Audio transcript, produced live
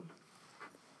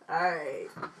Alright.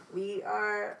 We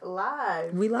are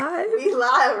live. We live? We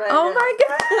live right now. Oh my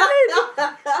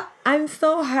god! I'm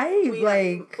so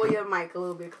hyped. Pull your mic a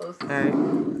little bit closer.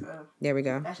 Alright. There we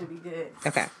go. That should be good.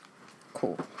 Okay.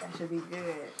 Cool. That should be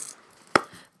good.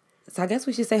 So I guess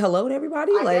we should say hello to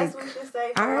everybody. I guess we should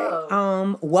say hello.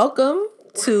 Alright. Welcome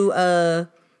to the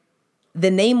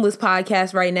Nameless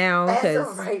podcast right now.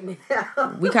 Because right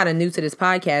now. we kind of new to this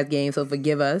podcast game, so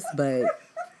forgive us, but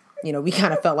you know, we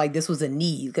kind of felt like this was a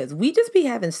need because we just be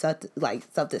having stuff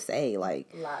to say.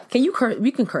 Like, can you curse?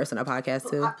 We can curse on our podcast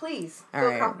too. Please, all feel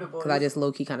right, comfortable. Because I just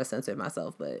low key kind of censored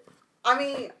myself, but I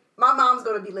mean, my mom's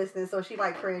gonna be listening, so she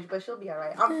might cringe, but she'll be all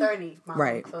right. I'm 30, Mom.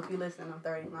 Right. So if you listen, I'm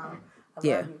 30, Mom. I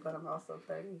love you, but I'm also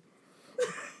 30.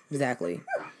 Exactly.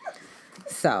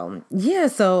 So yeah,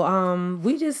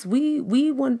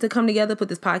 we wanted to come together, put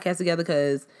this podcast together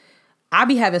because I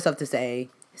be having stuff to say.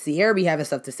 Sierra be having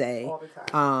stuff to say. All the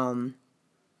time.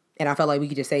 And I felt like we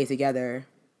could just say it together.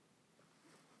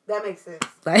 That makes sense.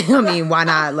 Like, I mean, why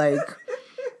not? Like,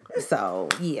 so,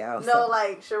 yeah. No,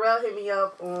 like, Sherelle hit me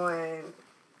up on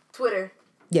Twitter.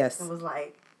 Yes. And was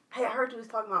like, hey, I heard you was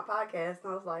talking about podcasts.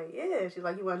 And I was like, yeah. She's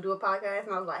like, you want to do a podcast?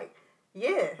 And I was like,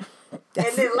 yeah. And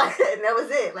then, like, and that was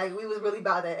it. Like, we was really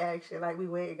about that action. Like, we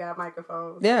went and got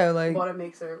microphones. Yeah, like. Bought a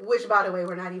mixer, which, by the way,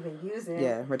 we're not even using.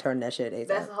 Yeah, return that shit.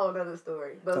 That's a whole other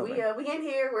story. But we in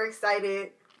here. We're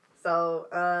excited. So,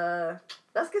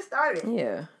 let's get started.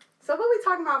 Yeah. So, what we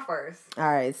talking about first?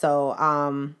 All right. So,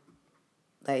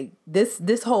 like,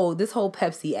 this whole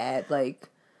Pepsi ad, like.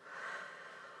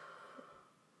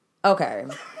 Okay.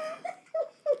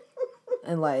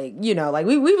 And, like, you know, like,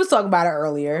 we was talking about it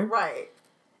earlier. Right.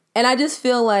 And I just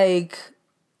feel like,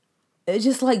 it's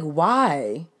just like,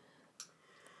 why?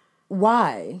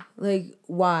 Why? Like,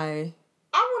 why?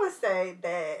 I want to say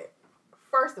that,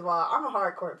 first of all, I'm a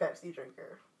hardcore Pepsi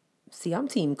drinker. See, I'm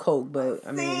Team Coke, but,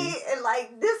 I mean. See, and,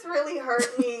 like, this really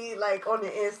hurt me, like, on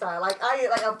the inside. Like,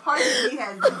 a part of me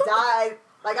has died.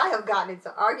 Like, I have gotten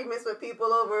into arguments with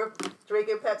people over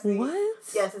drinking Pepsi. What?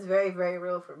 Yes, it's very, very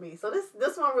real for me. So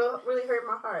this one really hurt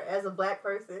my heart as a black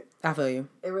person. I feel you.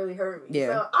 It really hurt me. Yeah.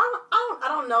 So I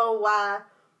don't know why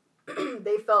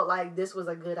they felt like this was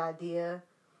a good idea.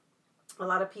 A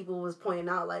lot of people was pointing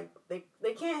out like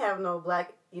they can't have no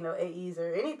black, you know, AEs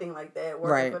or anything like that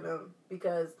working for them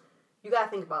because you gotta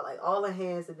think about like all the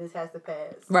hands that this has to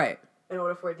pass. Right. In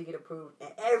order for it to get approved. And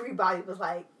everybody was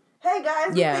like, hey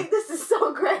guys, we think this is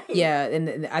so great. Yeah,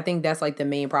 and I think that's like the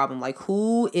main problem. Like,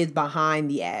 who is behind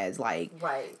the ads? Like,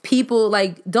 right. People,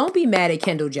 like, don't be mad at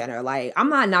Kendall Jenner. Like, I'm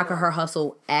not knocking her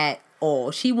hustle at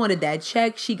all. She wanted that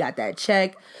check. She got that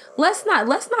check. Let's not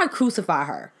crucify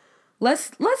her.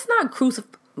 Let's not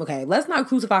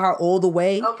crucify her all the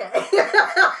way. Okay.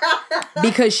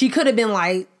 Because she could have been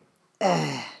like,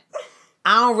 I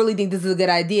don't really think this is a good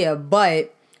idea,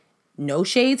 but. No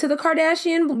shade to the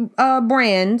Kardashian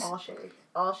brand. All shade.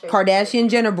 All shade. Kardashian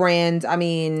Jenner brand. I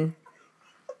mean,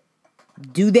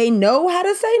 do they know how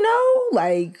to say no?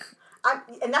 Like,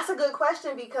 and that's a good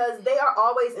question because they are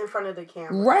always in front of the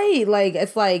camera. Right. Like,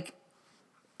 it's like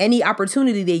any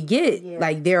opportunity they get,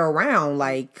 like, they're around,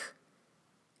 like,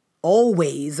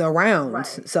 always around. Right.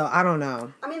 So, I don't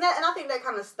know. I mean, and I think that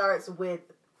kind of starts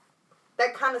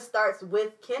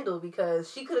with Kendall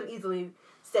because she could have easily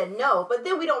said no, but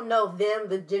then we don't know them,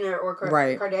 the Jenner or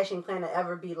Kardashian clan, to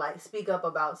ever be like speak up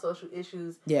about social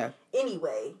issues. Yeah.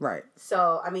 Anyway. Right.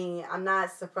 So I mean, I'm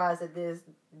not surprised at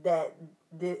that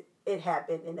it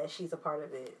happened and that she's a part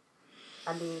of it.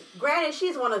 I mean, granted,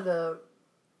 she's one of the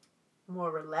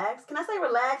more relaxed. Can I say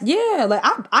relaxed? Yeah, like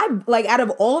I like out of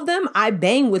all of them, I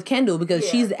bang with Kendall because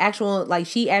she's the actual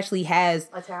she actually has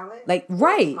a talent. Like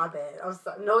right. My bad. I'm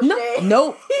sorry. No shade.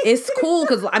 No, it's cool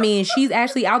because I mean she's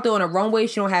actually out there on a runway.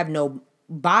 She don't have no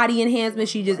body enhancement.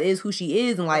 She just is who she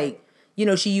is, and like you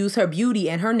know she used her beauty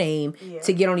and her name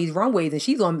to get on these runways. And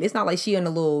she's on. It's not like she in a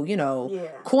little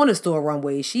corner store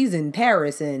runway. She's in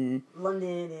Paris and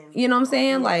London and you know what I'm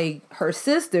saying. Like her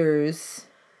sisters.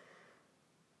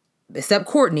 Except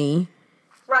Courtney.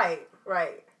 Right.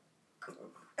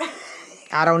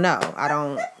 I don't know. I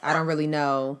don't really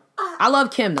know. I love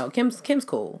Kim though. Kim's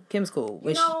cool.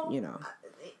 Which you know.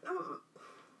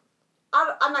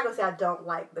 I'm not gonna say I don't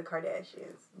like the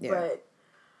Kardashians, but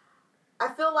I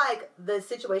feel like the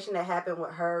situation that happened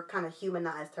with her kind of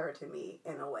humanized her to me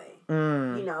in a way.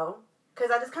 You know,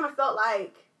 because I just kind of felt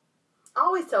like I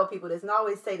always tell people this, and I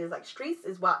always say this: like,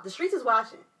 the streets is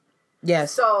watching.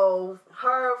 Yes. So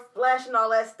her flashing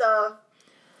all that stuff,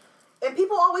 and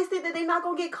people always think that they're not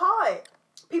gonna get caught.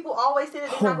 People always think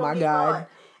that they're not gonna get caught.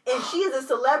 And she is a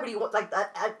celebrity, like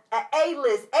a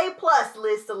A-list, A+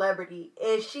 list celebrity.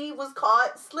 And she was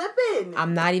caught slipping.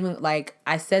 I'm not even, like,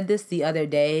 I said this the other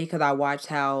day because I watched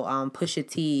how Pusha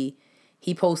T,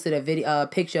 he posted a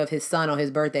picture of his son on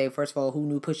his birthday. First of all, who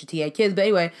knew Pusha T had kids? But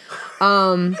anyway,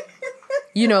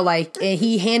 you know, like, and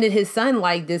he handed his son,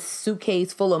 like, this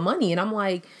suitcase full of money. And I'm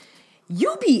like,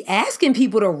 you be asking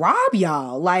people to rob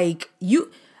y'all. Like,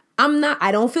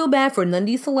 I don't feel bad for none of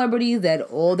these celebrities that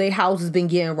all their house has been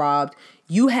getting robbed.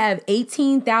 You have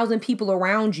 18,000 people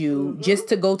around you just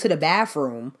to go to the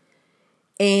bathroom.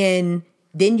 And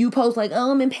then you post like,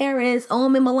 oh, I'm in Paris. Oh,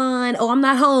 I'm in Milan. Oh, I'm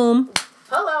not home.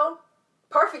 Hello.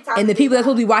 Perfect time. And the people that's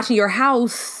supposed to be watching your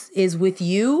house is with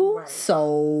you. Right.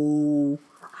 So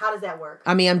how does that work?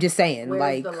 I mean, I'm just saying. Where's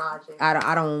like, the logic?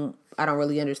 I don't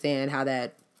really understand how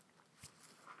that.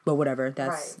 But whatever.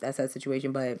 That's that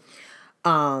situation. But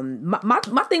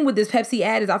my thing with this Pepsi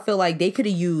ad is I feel like they could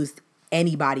have used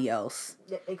anybody else.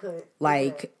 Yeah, they could.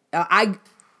 Like I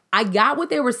got what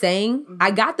they were saying. Mm-hmm.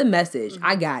 I got the message. Mm-hmm.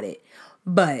 I got it.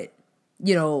 But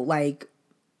you know, like,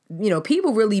 you know,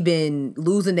 people really been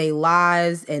losing their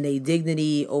lives and their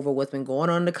dignity over what's been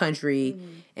going on in the country.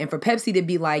 Mm-hmm. And for Pepsi to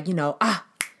be like, you know,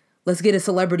 let's get a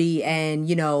celebrity and,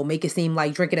 you know, make it seem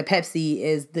like drinking a Pepsi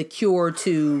is the cure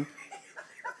to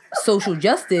social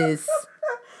justice.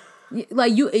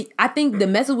 Like, I think the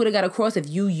message would have got across if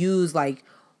you use like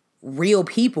real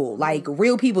people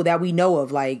that we know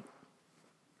of. Like,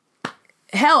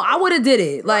 hell, I would have did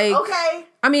it. Like, okay.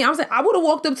 I mean, I'm saying I would have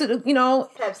walked up to the, you know,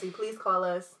 Pepsi, please call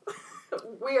us.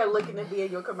 We are looking to be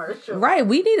in your commercial. Right,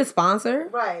 we need a sponsor.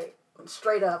 Right,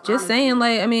 straight up. Just honestly. Saying,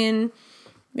 like, I mean,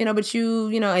 you know, but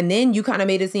you know, and then you kind of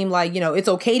made it seem like, you know, it's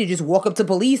okay to just walk up to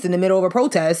police in the middle of a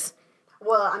protest.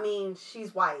 Well, I mean,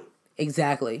 she's white.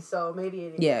 Exactly. So maybe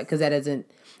it is. Yeah, because that isn't,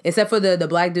 except for the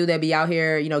black dude that be out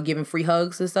here, you know, giving free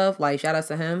hugs and stuff. Like, shout out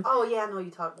to him. Oh yeah, I know you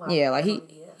talk about. Yeah, like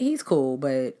he's cool,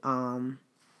 but and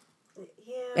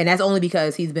that's only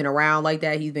because he's been around like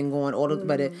that. He's been going all the,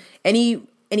 but any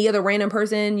other random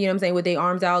person, you know what I'm saying, with their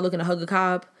arms out looking to hug a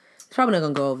cop, it's probably not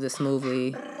gonna go over this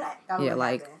smoothly. Yeah,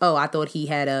 like, oh, I thought he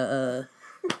had a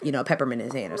you know, peppermint in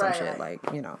his hand or some shit. Right.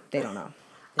 Like, you know, they don't know.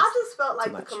 I just felt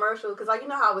like the commercial, because, like, you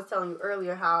know how I was telling you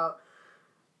earlier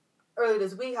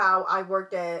this week how I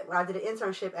worked when I did an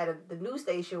internship at the news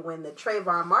station when the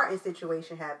Trayvon Martin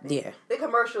situation happened. Yeah. The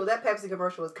commercial, that Pepsi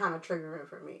commercial was kind of triggering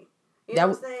for me. You know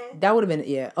what I'm saying? That would have been,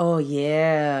 yeah. Oh,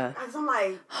 yeah. Because I'm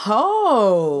like...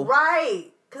 Oh!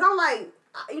 Right. Because I'm like,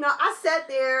 you know, I sat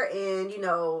there and, you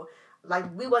know,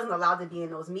 like, we wasn't allowed to be in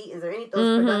those meetings or any of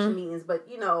those production meetings, but,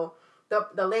 you know...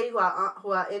 The lady who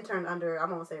I interned under, I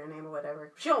won't say her name or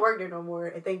whatever. She don't work there no more,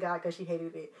 and thank God, because she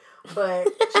hated it. But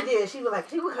she did. She would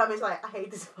come and she's like, I hate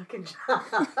this fucking job.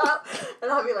 And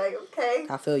I'll be like, okay.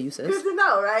 I feel you, sis. Good to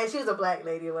know, right? She was a black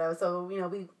lady or whatever. So, you know,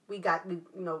 we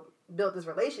built this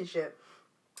relationship.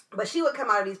 But she would come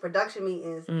out of these production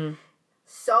meetings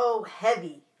so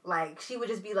heavy. Like, she would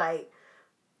just be like,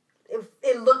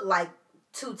 it looked like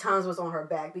 2 tons was on her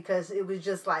back because it was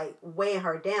just like weighing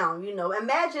her down, you know.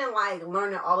 Imagine like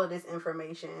learning all of this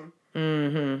information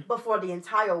before the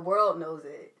entire world knows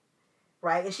it,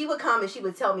 right? And she would come and she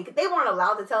would tell me, they weren't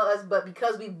allowed to tell us, but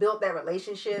because we built that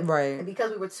relationship, right, and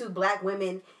because we were 2 black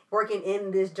women working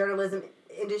in this journalism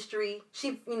industry,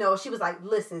 she was like,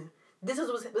 listen, this is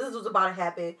what's about to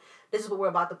happen. This is what we're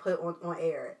about to put on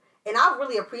air. And I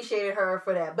really appreciated her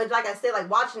for that. But like I said, like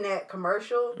watching that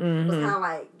commercial was kind of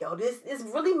like, yo, this is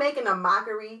really making a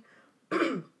mockery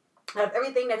of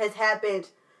everything that has happened,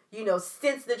 you know,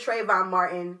 since the Trayvon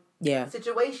Martin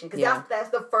situation. Because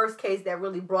that's the first case that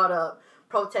really brought up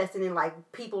protesting and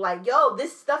like people like, yo,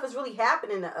 this stuff is really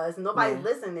happening to us and nobody's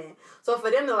listening. So for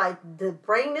them to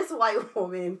bring this white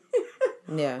woman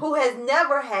who has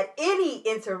never had any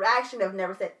interaction, have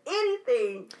never said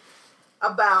anything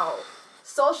about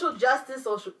social justice,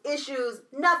 social issues,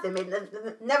 nothing.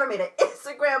 Never made an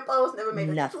Instagram post, never made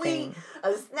a tweet, a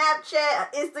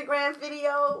Snapchat, an Instagram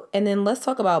video. And then let's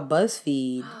talk about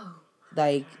BuzzFeed.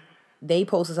 Like, they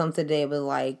posted something today with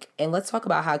like, and let's talk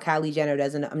about how Kylie Jenner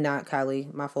I'm not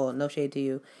Kylie, my fault, no shade to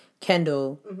you.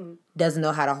 Kendall doesn't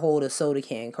know how to hold a soda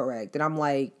can correct. And I'm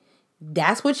like,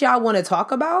 that's what y'all want to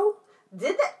talk about?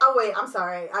 Did that? Oh, wait, I'm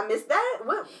sorry. I missed that?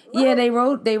 What? Yeah,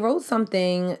 they wrote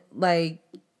something like,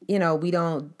 you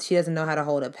know, she doesn't know how to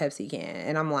hold a Pepsi can.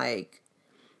 And I'm like,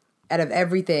 out of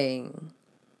everything,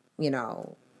 you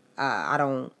know, I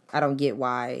don't get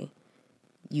why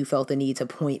you felt the need to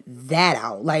point that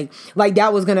out. Like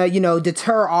that was gonna, you know,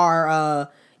 deter our,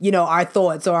 our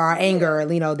thoughts or our anger,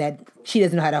 that she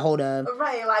doesn't know how to hold a...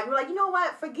 Right, like, we're like, you know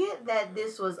what? Forget that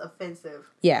this was offensive.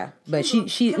 Yeah, but she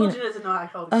Kendall Jenner doesn't know how to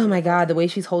hold a Oh my God, the way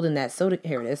she's holding that soda...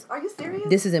 Here it is. Are you serious?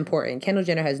 This is important. Kendall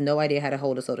Jenner has no idea how to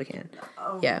hold a soda can.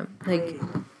 Oh, yeah, like,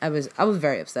 I was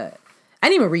very upset. I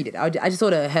didn't even read it. I just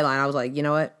saw the headline. I was like, you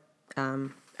know what? All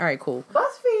right, cool.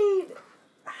 BuzzFeed...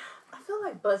 I feel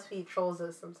like BuzzFeed trolls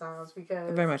us sometimes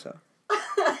because... Very much so.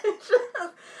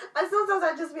 Sometimes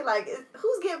I just be like,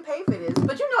 who's getting paid for this?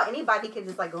 But anybody can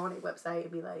just like go on their website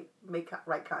and be like,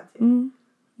 write content. Mm-hmm.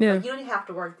 Yeah. Like, you don't even have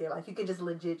to work there. Like, you can just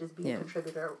legit just be a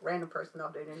contributor, a random person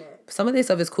off the internet. Some of their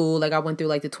stuff is cool. Like, I went through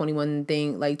like the 21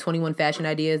 thing, like 21 fashion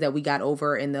ideas that we got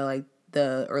over in the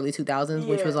early 2000s,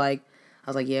 which was like, I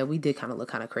was like, yeah, we did kind of look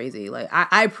kind of crazy. Like,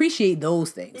 I appreciate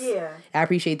those things. Yeah. I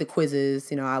appreciate the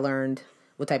quizzes. I learned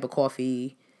what type of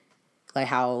coffee, like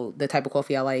how the type of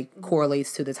coffee I like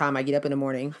correlates to the time I get up in the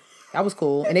morning. That was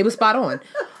cool. And they was spot on.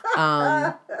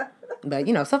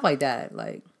 But, stuff like that.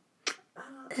 Like,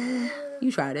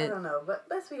 you tried it. I don't know. But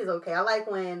BuzzFeed is okay. I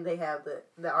like when they have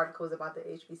the articles about the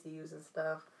HBCUs and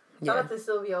stuff. Shout out to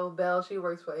Sylvia Bell. She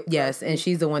works for Yes, and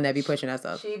she's the one that be pushing that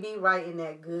stuff. She be writing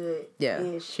that good.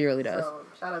 Yeah, she really does. So,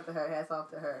 shout out to her. Hats off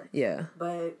to her. Yeah.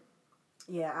 But,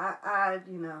 yeah,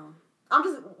 I'm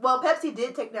just... Well, Pepsi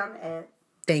did take down the ad.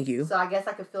 Thank you. So I guess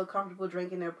I could feel comfortable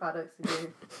drinking their products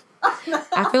again.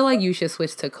 I feel like you should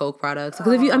switch to Coke products.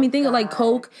 Because think of like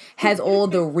Coke has all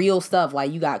the real stuff.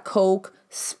 Like you got Coke,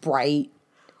 Sprite,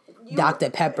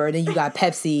 Dr. Pepper, then you got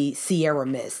Pepsi, Sierra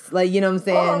Mist. Like, you know what I'm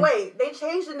saying? Oh, wait. They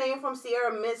changed the name from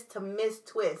Sierra Mist to Mist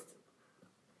Twist.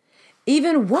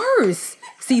 Even worse.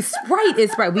 See, Sprite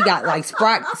is Sprite. We got like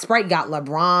Sprite got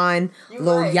LeBron,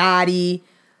 Lil Yachty.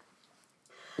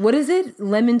 What is it?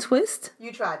 Lemon Twist?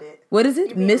 You tried it. What is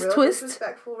it? Mist real Twist?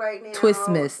 Disrespectful right now. Twist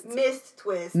Mist. Mist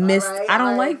Twist. Mist. Right? I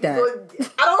don't like that.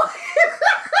 I don't.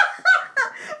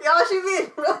 Y'all should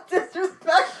be real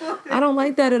disrespectful. I don't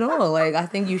like that at all. Like, I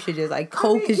think you should just like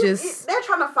Coke is just. They're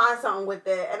trying to find something with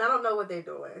it, and I don't know what they're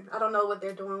doing. I don't know what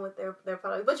they're doing with their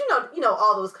product. But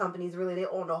all those companies really they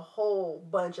own a whole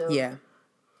bunch of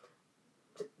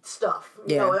stuff.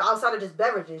 You know, outside of just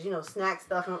beverages. Snack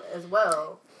stuff as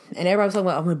well. And everybody was talking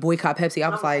about, I'm going to boycott Pepsi. I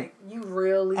was like, you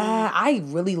really? I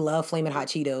really love Flamin' Hot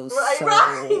Cheetos.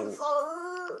 Right.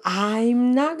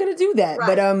 I'm not going to do that.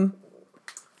 Right. But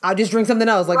I'll just drink something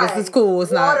else. Like, this is cool.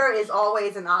 It's Water is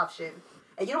always an option.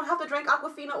 And you don't have to drink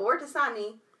Aquafina or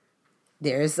Dasani.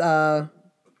 There's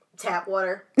tap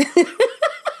water.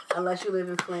 Unless you live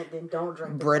in Flint, then don't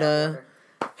drink Brita.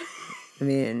 I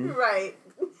mean. Right.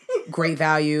 Great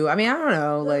value. I mean, I don't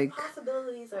know. The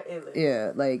possibilities are endless.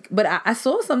 Yeah, like, but I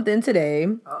saw something today.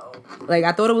 Uh-oh. Like,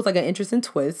 I thought it was like an interesting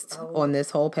twist on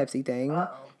this whole Pepsi thing.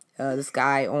 This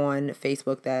guy on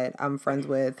Facebook that I'm friends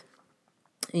with,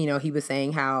 he was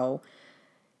saying how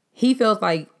he feels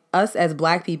like us as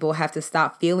Black people have to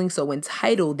stop feeling so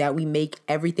entitled that we make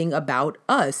everything about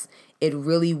us. It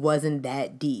really wasn't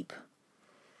that deep.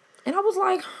 And I was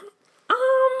like,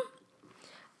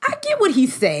 I get what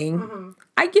he's saying. Mm-hmm.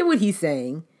 I get what he's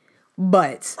saying.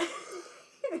 But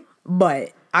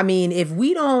I mean, if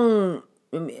we don't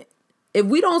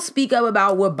speak up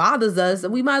about what bothers us,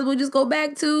 we might as well just go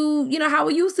back to, how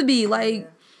it used to be.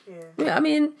 Like, I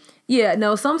mean,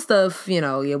 no, some stuff, we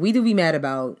do be mad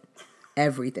about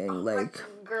everything. Like,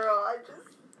 girl,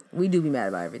 we do be mad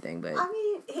about everything, but I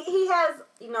mean, he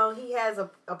has a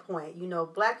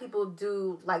point. Black people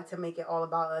do like to make it all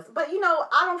about us. But,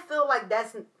 I don't feel like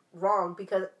that's wrong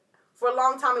because for a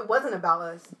long time it wasn't about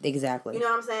us. Exactly. You know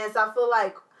what I'm saying? So I feel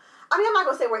like, I'm not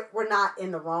going to say we're not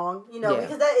in the wrong,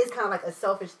 because that is kind of like a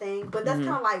selfish thing. But that's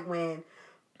kind of like when,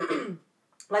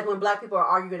 when Black people are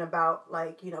arguing about,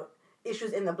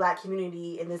 issues in the Black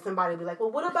community, and then somebody will be like, well,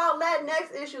 what about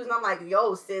Latinx issues? And I'm like,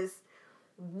 yo, sis,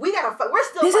 we gotta fight. We're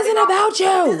still. This isn't about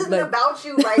you. This isn't about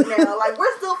you right now. Like,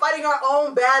 we're still fighting our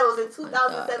own battles in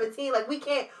 2017. Like, we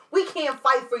can't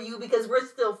fight for you because we're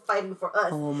still fighting for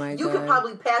us. Oh my God. You could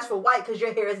probably pass for white because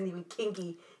your hair isn't even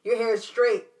kinky. Your hair is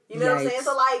straight. You know what I'm saying?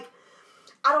 So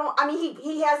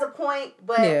he has a point,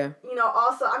 but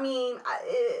also,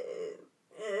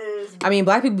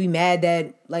 Black people be mad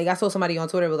that, like, I saw somebody on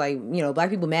Twitter was like, Black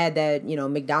people mad that,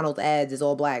 McDonald's ads is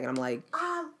all Black. And I'm like,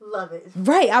 I love it.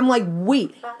 Right. I'm like,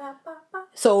 wait.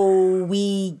 So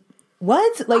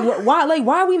what? Like,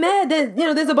 why are we mad that,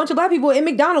 there's a bunch of Black people in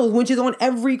McDonald's, which is on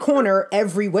every corner,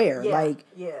 everywhere?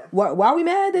 Why are we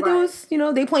mad that there was,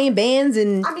 they playing bands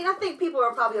and... I think people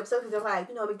are probably upset because they're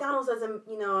like, McDonald's doesn't,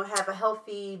 have a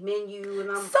healthy menu.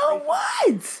 And I'm so like,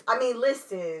 what?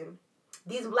 Listen,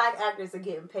 these Black actors are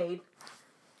getting paid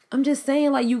I'm just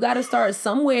saying, like, you got to start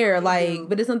somewhere, like,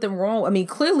 but there's nothing wrong. I mean,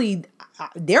 clearly,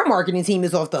 their marketing team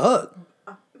is off the hook.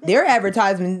 Their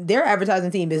advertising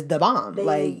team is the bomb.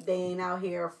 They ain't out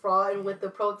here frauding with the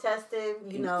protesting,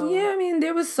 you know. Yeah, I mean,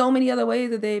 there was so many other ways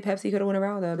that Pepsi could have went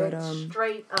around that, but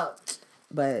straight up.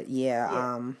 But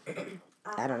yeah.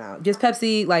 I don't know. Just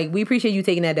Pepsi, like, we appreciate you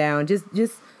taking that down. Just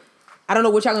I don't know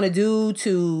what y'all gonna do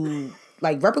to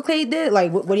like replicate that.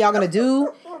 Like, what y'all gonna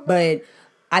do? But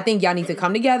I think y'all need to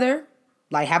come together,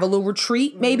 like have a little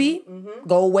retreat, maybe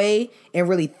go away and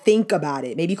really think about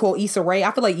it. Maybe call Issa Rae.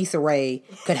 I feel like Issa Rae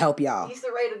could help y'all. Issa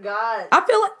Rae to God. I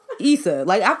feel like Issa.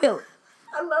 Like I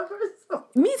love her so.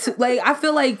 Me too. Like I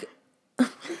feel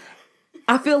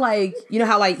like you know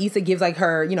how like Issa gives like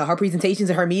her her presentations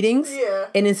and her meetings. Yeah.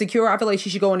 And Insecure, I feel like she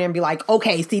should go in there and be like,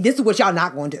 okay, see, this is what y'all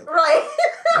not gonna do. Right.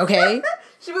 Okay.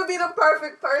 She would be the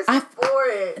perfect person for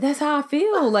it. That's how I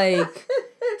feel. Like,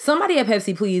 somebody at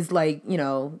Pepsi, please, like,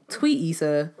 tweet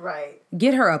Issa. Right.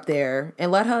 Get her up there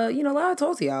and let her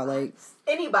talk to y'all. Like,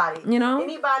 anybody.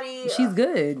 Anybody. She's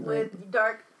good. With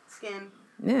dark skin.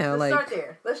 Yeah, Let's start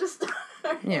there. Let's just start.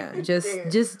 Yeah,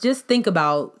 just think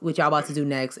about what y'all about to do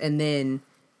next, and then,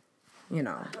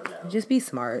 just be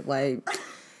smart. Like,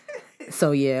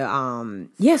 so yeah,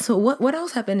 So what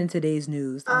else happened in today's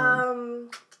news?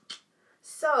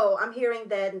 So, I'm hearing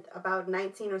that about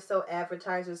 19 or so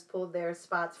advertisers pulled their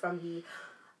spots from the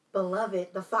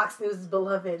Fox News'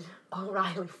 beloved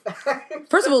O'Reilly Factor.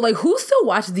 First of all, like, who still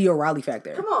watches the O'Reilly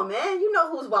Factor? Come on, man. You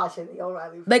know who's watching the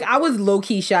O'Reilly Factor. Like, I was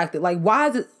low-key shocked. Like, why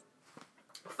is it...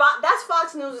 That's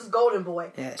Fox News' golden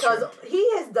boy. Because he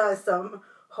has done some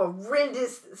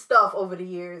horrendous stuff over the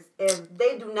years, and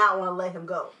they do not want to let him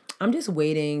go. I'm just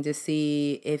waiting to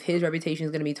see if his reputation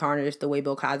is going to be tarnished the way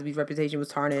Bill Cosby's reputation was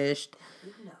tarnished,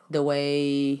 the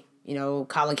way,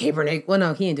 Colin Kaepernick. Well,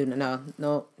 no, he ain't doing it. No,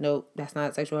 that's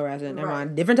not sexual harassment. Never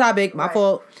mind. Different topic. My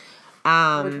fault.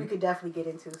 Which we could definitely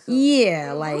get into soon.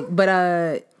 Yeah, but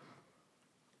I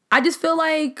just feel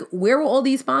like, where were all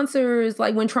these sponsors,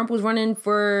 like, when Trump was running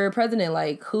for president?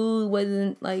 Like, who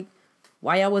wasn't, like,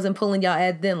 why y'all wasn't pulling y'all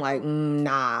ads then? Like,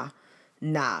 nah.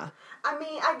 I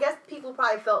mean, I guess people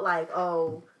probably felt like,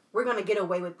 oh, we're going to get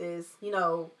away with this,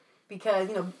 because,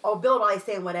 Bill O'Reilly's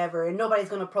saying whatever, and nobody's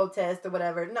going to protest or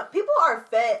whatever. No, people are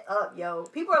fed up, yo.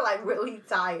 People are, like, really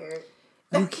tired.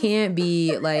 You can't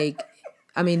be, like,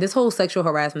 I mean, this whole sexual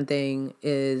harassment thing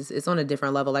it's on a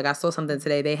different level. Like, I saw something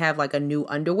today. They have, like, a new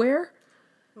underwear.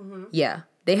 Mm-hmm. Yeah.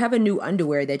 They have a new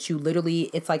underwear that you literally,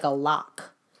 it's like a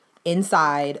lock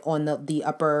inside on the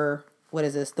upper, what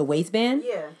is this, the waistband?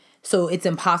 Yeah. So it's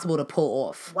impossible to pull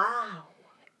off. Wow.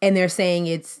 And they're saying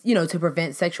it's, to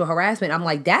prevent sexual harassment. I'm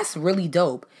like, that's really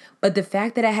dope. But the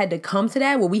fact that I had to come to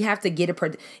that, where we have to get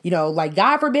like,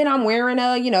 God forbid I'm wearing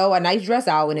a nice dress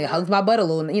out and it hugs my butt a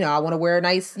little. I want to wear a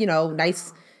nice, so I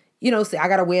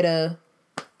gotta wear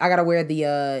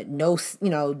the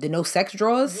no sex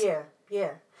drawers. Yeah,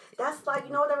 yeah. That's like,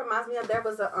 what that reminds me of? There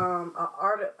was a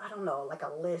art, I don't know, like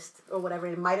a list or whatever.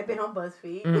 It might have been on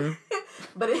BuzzFeed,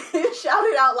 but it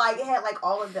shouted out, like, it had like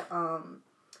all of the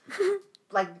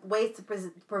like ways to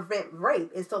prevent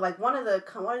rape. And so, like, one of the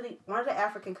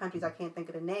African countries, I can't think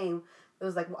of the name, it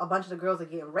was like a bunch of the girls are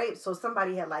getting raped. So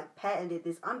somebody had like patented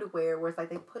this underwear where it's like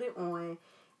they put it on,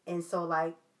 and so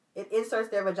like it inserts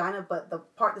their vagina, but the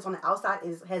part that's on the outside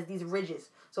has these ridges.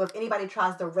 So if anybody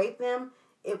tries to rape them,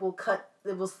 it will put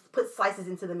slices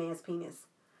into the man's penis.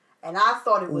 And I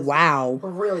thought it was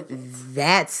brilliant.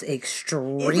 That's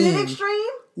extreme. Isn't it extreme?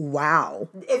 Wow.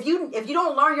 If you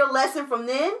don't learn your lesson from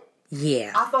then,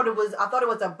 yeah. I thought it was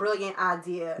a brilliant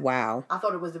idea. Wow. I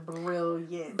thought it was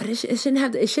brilliant. But it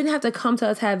shouldn't have to come to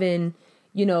us having,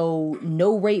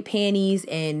 no rape panties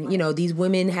and, these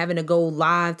women having to go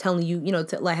live telling you,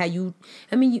 like how you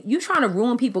trying to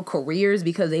ruin people's careers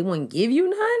because they wouldn't give you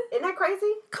none? Isn't that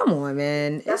crazy? Come on,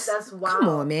 man. That's wild. Come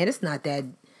on, man. It's not that.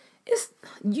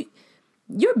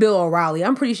 You're Bill O'Reilly.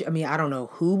 I'm pretty sure. I mean, I don't know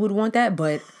who would want that,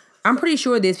 but I'm pretty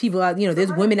sure there's people out,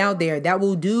 there's women out there that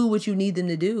will do what you need them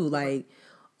to do. Like,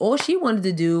 all she wanted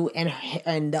to do,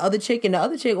 and the other chick,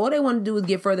 all they wanted to do was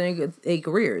get further in their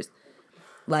careers.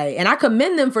 Like, and I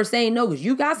commend them for saying no, because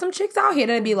you got some chicks out here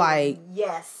that'd be like,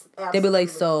 yes, absolutely. They'd be like,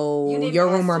 so your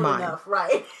room or mine? Enough,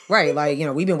 right? Right. Like,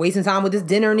 we've been wasting time with this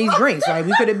dinner and these drinks. Like,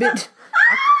 we could have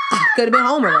been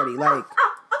home already. Like,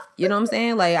 you know what I'm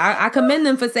saying? Like, I commend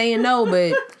them for saying no,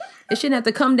 but it shouldn't have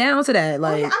to come down to that.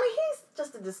 Like, I mean, he's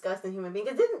just a disgusting human being.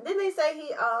 Cause didn't they say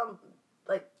he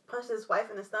like punched his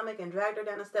wife in the stomach and dragged her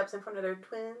down the steps in front of their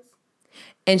twins?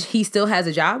 And he still has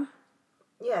a job?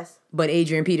 Yes. But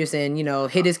Adrian Peterson,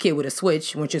 hit his kid with a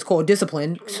switch, which is called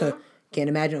discipline. Mm-hmm. Can't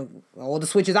imagine all the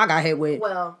switches I got hit with.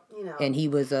 Well, And he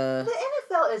was the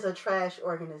NFL is a trash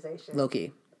organization. Low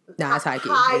key. Nah, it's high key.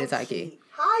 It is high key.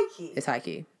 High key. It's high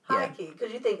key. High key.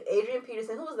 Because you think Adrian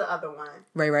Peterson, who was the other one?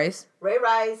 Ray Rice.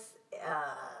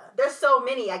 There's so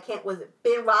many. Was it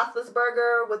Ben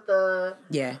Roethlisberger with the...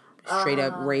 Yeah. Straight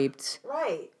up raped.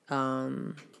 Right.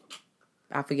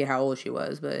 I forget how old she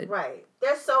was, but... Right.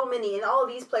 There's so many, and all of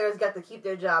these players got to keep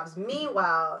their jobs.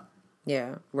 Meanwhile...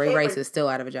 Yeah. Ray Rice is still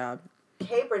out of a job.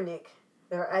 Kaepernick,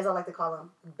 as I like to call him,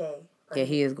 Bay. Yeah,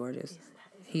 he is gorgeous.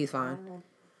 He's fine.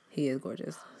 He is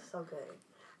gorgeous. So good.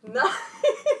 No,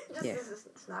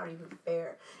 it's not even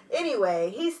fair.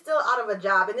 Anyway, he's still out of a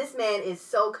job, and this man is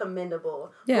so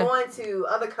commendable. Yeah. Going to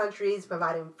other countries,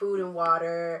 providing food and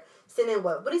water, sending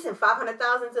what did he send,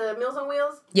 500,000 to Meals on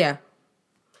Wheels? Yeah.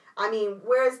 I mean,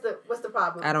 what's the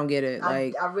problem? I don't get it.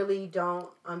 I really don't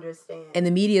understand. And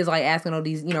the media is like asking all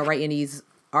these, writing these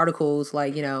articles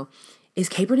like, is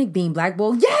Kaepernick being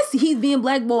blackballed? Yes, he's being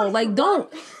blackballed. Like,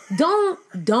 don't.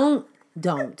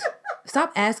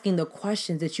 Stop asking the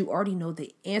questions that you already know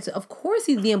the answer. Of course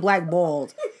he's being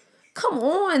blackballed. Come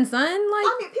on, son. Like,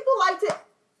 people like to...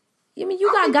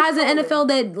 you got guys in the NFL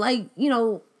that,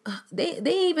 they ain't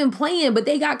even playing, but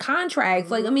they got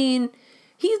contracts. Mm-hmm. Like,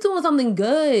 he's doing something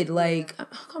good. Like,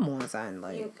 come on, son.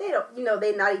 Like, they don't.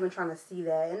 They're not even trying to see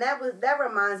that. And that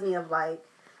reminds me of like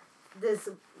this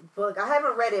book. I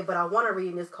haven't read it, but I want to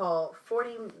read it. It's called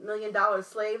 $40 Million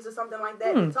Slaves or something like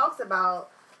that. It talks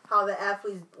about how the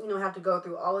athletes, have to go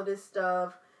through all of this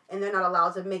stuff, and they're not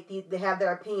allowed to they have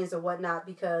their opinions or whatnot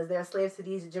because they're slaves to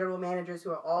these general managers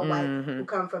who are all white, who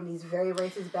come from these very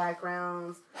racist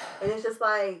backgrounds, and it's just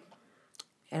like.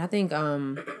 And I think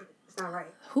it's not right.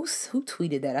 Who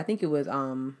tweeted that? I think it was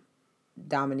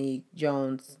Dominique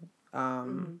Jones.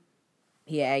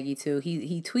 He had Aggie too.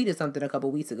 He tweeted something a couple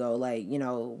weeks ago. Like,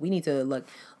 we need to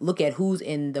look at who's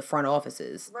in the front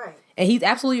offices. Right. And he's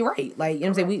absolutely right. Like, what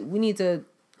I'm saying, we need to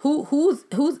who's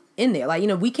in there. Like,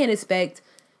 we can't expect,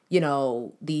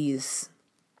 these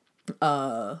these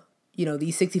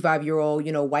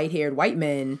 65-year-old, white-haired white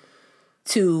men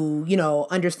to,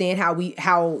 understand how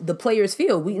the players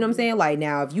feel. You know what I'm saying? Like,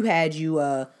 now, if you had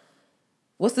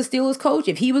what's the Steelers coach?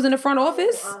 If he was in the front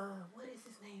office? What is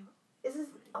his name? I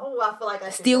feel like I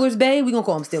Steelers Bay? We gonna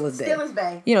call him Steelers Bay. Steelers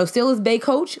Bay. Steelers Bay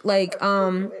coach. Like,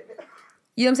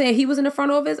 you know what I'm saying? He was in the front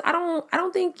office. I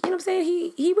don't think, you know what I'm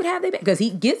saying? He would have their back. Because he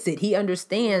gets it. He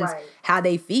understands how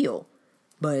they feel.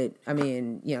 But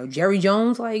Jerry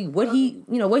Jones, like what he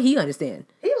understand.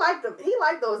 He liked them. He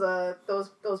liked those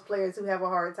players who have a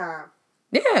hard time.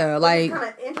 Yeah, like it's kind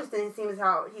of interesting. It seems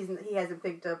how he hasn't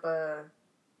picked up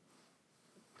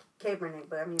Kaepernick,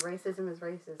 but racism is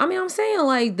racist. I'm saying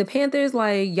like the Panthers,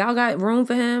 like y'all got room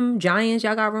for him. Giants,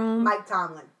 y'all got room. Mike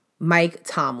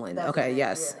Tomlin. That's okay.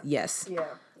 Yes. Yeah.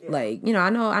 Like,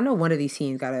 I know one of these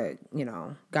teams got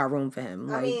room for him.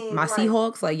 Like,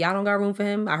 Seahawks, like, y'all don't got room for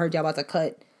him. I heard y'all about to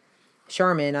cut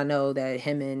Sherman. I know that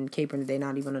him and Kaepernick, they're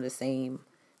not even on the same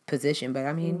position.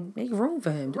 But, make room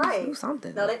for him. Do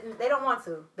something. No, they don't want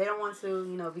to. They don't want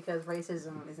to, because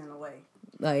racism is in the way.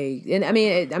 Like, and,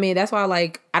 that's why,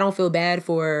 like, I don't feel bad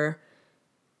for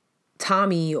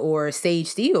Tommy or Sage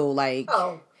Steele. Like...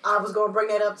 Oh, I was going to bring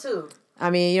that up, too. You know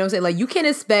what I'm saying? Like, you can't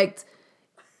expect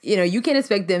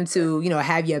them to,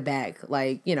 have your back.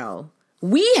 Like,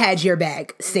 we had your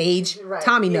back, Sage. Right.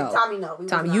 Tommy, no. Yeah, Tommy, no.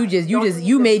 Tommy,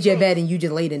 you made your bed and you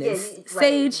just laid in it.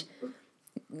 Sage,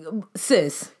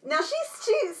 sis. Now, she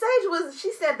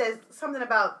said that something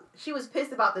about, she was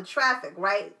pissed about the traffic,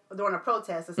 right? During a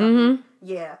protest or something. Mm-hmm.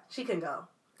 Yeah, she can go.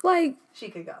 Like, she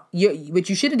could go. What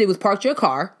you should have did was parked your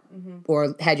car,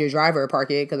 or had your driver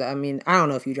park it. Because I don't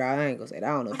know if you drive. I ain't gonna say that.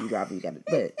 I don't know if you drive. You got it.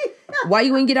 But why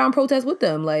you ain't get out and protest with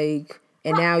them? Like,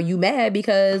 and now you mad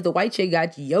because the white chick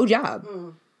got your job.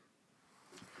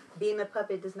 Being a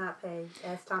puppet does not pay.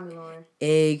 Ask Tommy Lauren.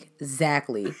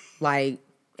 Exactly. Like,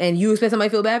 and you expect somebody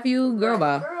to feel bad for you, girl?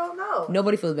 Bye. Girl, no.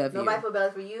 Nobody feels bad for you. Nobody feels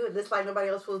bad for you. Just like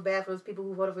nobody else feels bad for those people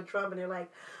who voted for Trump and they're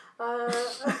like, I'm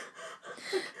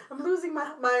losing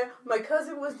my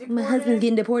cousin was deported. My husband's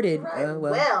getting deported. Right.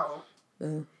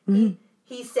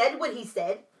 He said what he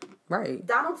said. Right.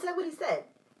 Donald said what he said.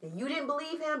 And you didn't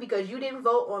believe him because you didn't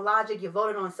vote on logic. You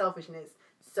voted on selfishness.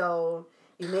 So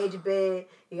you made your bed.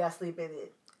 You got to sleep in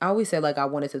it. I always said like I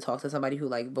wanted to talk to somebody who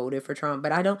like voted for Trump,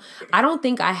 but I don't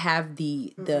think I have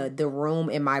the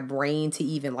room in my brain to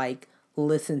even like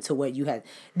listen to what you had.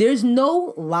 There's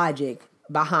no logic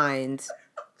behind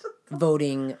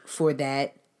voting for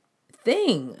that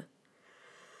thing.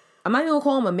 I'm not even gonna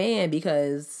call him a man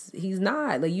because he's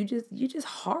not. Like you're just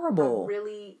horrible.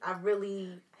 I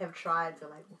really have tried to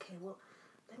like, okay, well,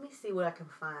 let me see what I can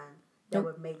find that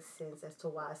would make sense as to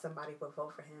why somebody would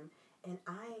vote for him. And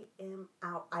I am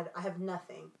out. I have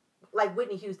nothing. Like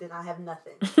Whitney Houston, I have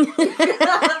nothing. Because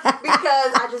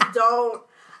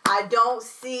I don't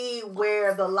see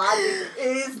where the logic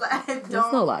is. There's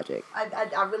no logic.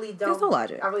 I really don't. There's no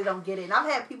logic. I really don't get it. And I've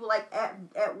had people like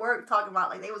at work talking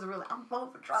about like they was really, I'm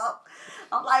voting for Trump.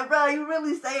 I'm like, bro, you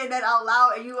really saying that out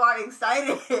loud and you are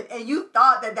excited and you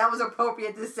thought that was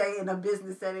appropriate to say in a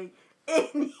business setting.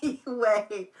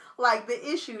 Anyway, like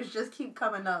the issues just keep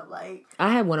coming up. Like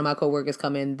I had one of my coworkers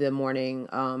come in the morning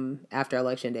after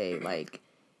election day, like,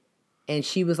 and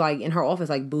she was like in her office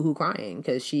like boohoo crying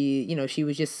because she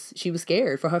was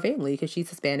scared for her family because she's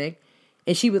Hispanic,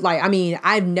 and she was like, I mean,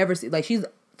 I've never seen like she's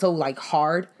so like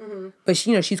hard, but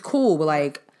she, she's cool, but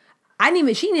like she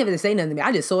didn't even say nothing to me.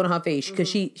 I just saw it on her face because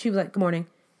she was like, good morning,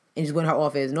 and just went in her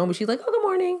office. Normally she's like, oh, good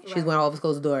morning. Right. She's went in her office,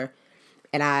 closed the door.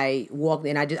 And I walked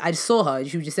in, I just saw her.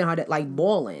 She was just sitting there like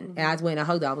bawling. And I just went and I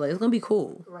hugged her. I was like, it's going to be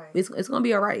cool. Right. It's going to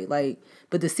be all right. Like,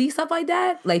 but to see stuff like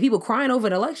that, like people crying over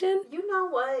an election. You know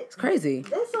what? It's crazy.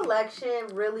 This election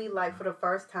really, like, for the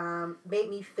first time, made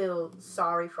me feel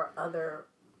sorry for other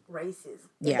races.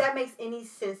 If that makes any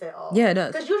sense at all. Yeah, it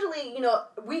does. Because usually,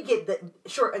 we get the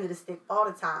short end of the stick all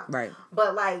the time. Right.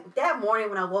 But, like, that morning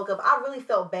when I woke up, I really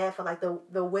felt bad for, like,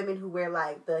 the women who wear,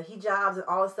 like, the hijabs and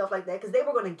all the stuff like that. Because they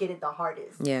were going to get it the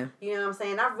hardest. Yeah. You know what I'm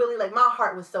saying? I really, like, my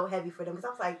heart was so heavy for them. Because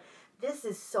I was like, this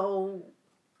is so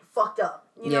fucked up.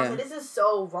 You know what I'm saying? This is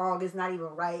so wrong. It's not even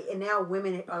right. And now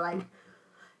women are, like,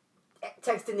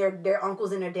 texting their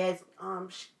uncles and their dads,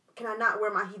 can I not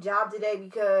wear my hijab today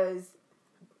because...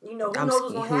 who knows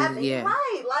what's going to happen? Yeah.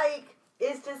 Right. Like,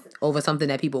 it's just... over something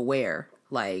that people wear.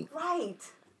 Like... Right.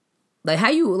 Like, how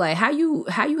you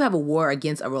have a war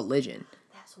against a religion?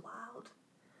 That's wild.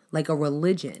 Like, a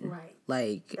religion. Right.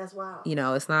 Like... That's wild.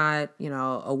 It's not,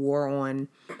 a war on...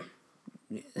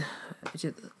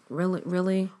 Just,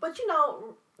 really? But,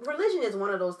 religion is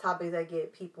one of those topics that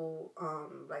get people,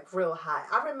 like, real high.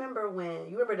 I remember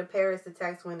you remember the Paris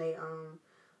attacks when they,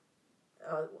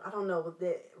 I don't know,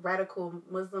 the radical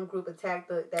Muslim group attacked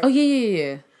that. Oh,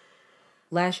 yeah.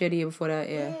 Last year, the year before that,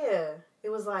 yeah. Yeah. It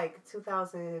was like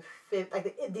 2015,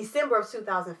 like December of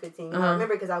 2015. I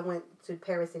remember because I went to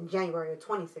Paris in January of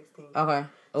 2016. Okay.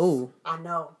 Oh. I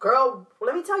know. Girl,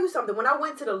 let me tell you something. When I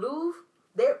went to the Louvre,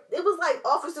 it was like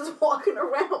officers walking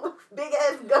around with big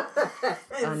ass guns.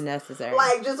 Unnecessary.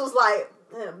 Like, just was like,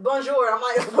 bonjour. I'm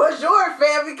like, bonjour,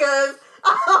 fam, because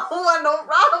I don't want no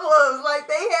problems. Like,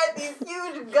 they had these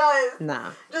huge guns.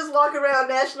 Nah. Just walking around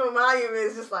national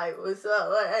monuments, just like, what's up?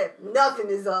 Like, hey, nothing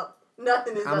is up.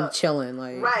 Nothing is up. I'm chilling,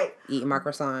 like, right. Eating my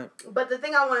croissant. But the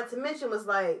thing I wanted to mention was,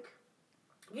 like,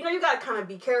 you got to kind of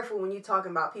be careful when you're talking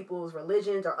about people's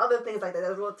religions or other things like that.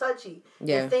 That's real touchy.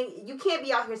 Yeah. You can't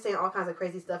be out here saying all kinds of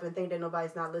crazy stuff and think that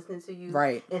nobody's not listening to you.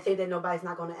 Right. And think that nobody's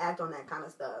not going to act on that kind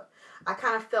of stuff. I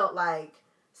kind of felt like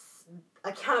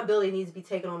accountability needs to be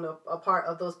taken on a part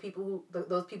of those people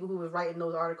who was writing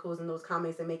those articles and those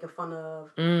comments and making fun of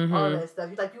all that stuff.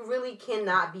 Like, you really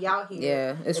cannot be out here.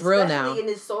 Yeah, it's real now. Especially in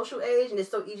this social age, and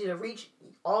it's so easy to reach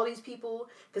all these people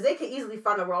because they can easily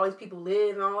find out where all these people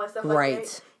live and all that stuff. Like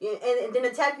that. Yeah, and then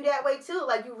attack you that way too.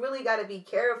 Like, you really got to be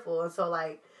careful. And so,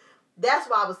 like, that's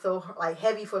why I was so, like,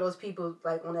 heavy for those people,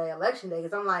 like, on that election day,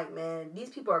 because I'm like, man, these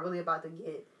people are really about to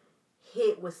get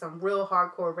hit with some real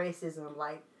hardcore racism,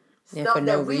 like, stuff for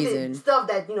no reason. Stuff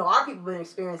that, our people been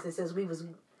experiencing since we was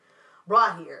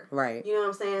brought here. Right. You know what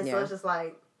I'm saying? Yeah. So it's just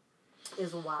like,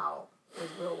 it's wild.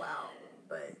 It's real wild.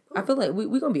 But I feel like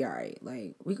we gonna be all right.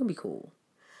 Like, we gonna be cool.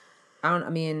 I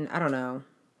don't know.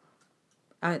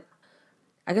 I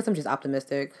guess I'm just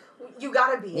optimistic. You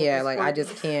gotta be. Yeah, like, I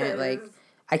just can't, like,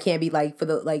 I can't be, like, for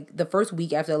the first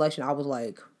week after the election, I was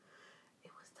like, it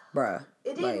was tough. Bruh.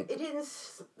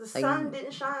 The sun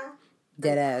didn't shine.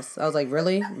 Dead ass. I was like,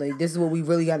 really? Like, this is what we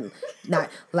really got?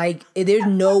 Not, like, there's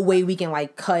no way we can,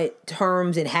 like, cut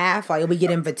terms in half. Like, we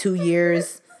get in for 2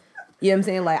 years. You know what I'm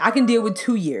saying? Like, I can deal with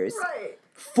 2 years. Right.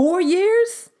 4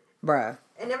 years? Bruh.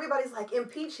 And everybody's like,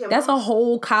 impeach him. That's a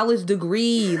whole college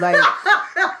degree. Like,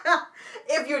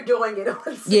 if you're doing it on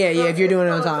time. Yeah, if you're doing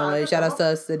it on time. Like, shout out to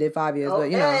us that did 5 years.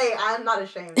 Okay, but, I'm not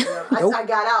ashamed. Nope. I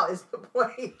got out is the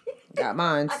point. Got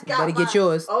mine. Better get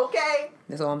yours. Okay.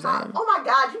 That's all I'm saying. Oh my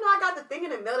God. I got the thing in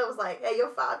the mail that was like, hey,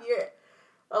 you're 5-year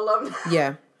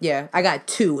alumni. Yeah. I got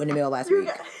 2 in the mail last week.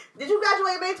 Did you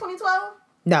graduate May 2012?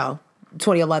 No.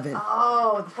 2011.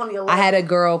 Oh, 2011. I had a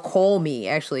girl call me,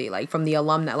 actually, like, from the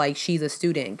alumni. Like, she's a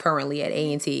student currently at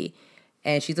A&T.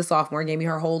 And she's a sophomore. Gave me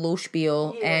her whole little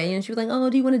spiel. Yeah. And she was like, oh,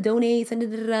 do you want to donate?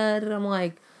 And I'm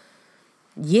like,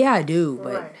 yeah, I do.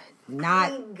 But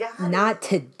not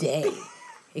today.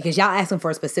 Because y'all asking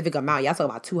for a specific amount. Y'all talking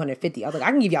about $250. I was like,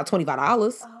 I can give y'all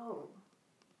 $25. Oh.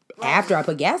 After I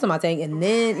put gas in my tank, and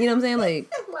then, you know what I'm saying?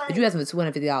 Like, but you asking for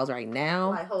 $250 right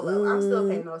now? Like, hold up. I'm still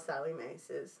paying those Sallie Mae,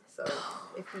 sis. So,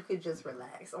 if you could just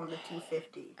relax on the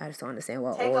 $250. I just don't understand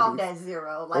why take off that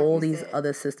zero. Like all these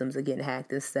other systems are getting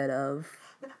hacked instead of...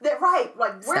 They're right.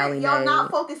 Like, y'all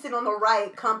not focusing on the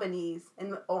right companies.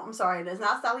 And I'm sorry, it's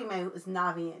not Sallie Mae, it's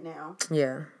Navient now.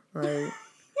 Yeah.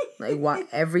 Like why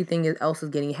everything else is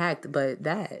getting hacked but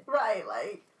that. Right.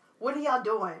 Like, what are y'all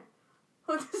doing?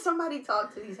 Somebody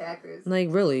talk to these hackers. Like,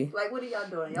 really? Like, what are y'all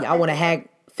doing? Y'all want to hack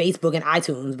Facebook and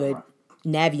iTunes, but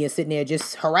Navient sitting there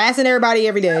just harassing everybody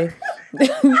every day.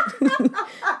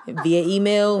 Via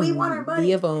email, we want our money.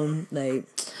 Via phone. Like,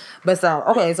 but so,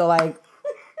 okay, so like,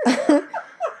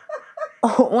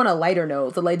 on a lighter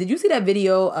note, so like, did you see that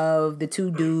video of the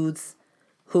two dudes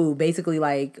who basically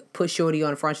like put Shorty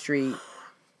on Front Street?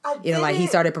 You know, like he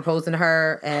started proposing to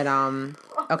her, and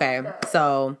okay,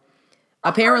 so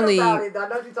apparently, I know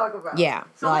what you're talking about. Yeah,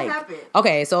 so like, what happened?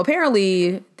 Okay, so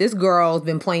apparently this girl's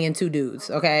been playing two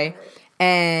dudes, okay,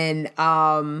 and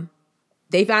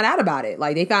they found out about it.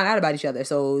 Like, they found out about each other,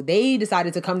 so they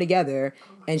decided to come together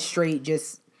and straight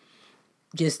just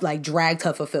like dragged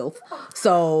her for filth.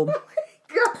 So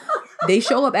they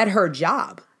show up at her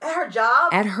job. At her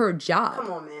job? At her job.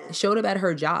 Come on, man. Showed up at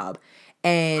her job.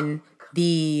 And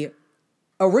the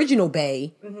original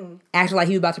bae acted like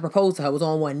he was about to propose to her, was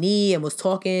on one knee and was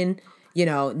talking. You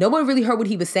know, no one really heard what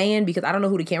he was saying because I don't know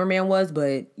who the cameraman was,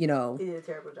 but, you know. He did a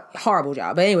terrible job. Horrible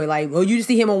job. But anyway, like, well, you just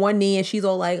see him on one knee and she's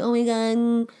all like, oh my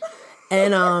God.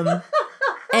 And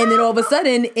then all of a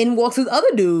sudden, in walks this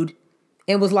other dude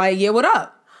and was like, yeah, what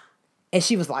up? And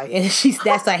she was like, and she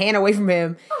snatched her hand away from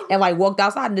him and like walked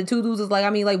outside. And the two dudes was like, I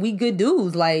mean, like, we good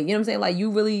dudes. Like, you know what I'm saying? Like, you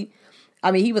really,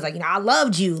 I mean, he was like, you know, I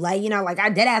loved you. Like, you know, like, I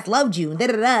dead ass loved you. Da,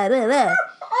 da, da, da, da.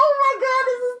 Oh my God,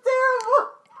 this is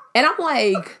terrible. And I'm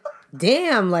like,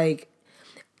 damn, like,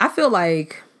 I feel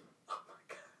like. Oh my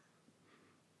God.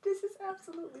 This is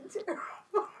absolutely terrible.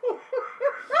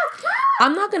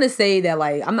 I'm not going to say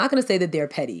that they're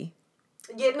petty.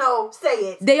 Yeah, no, say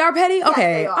it. They are petty? Yes,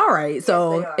 okay. they are. All right. Yes,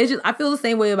 so it's just, I feel the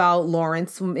same way about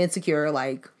Lawrence from Insecure.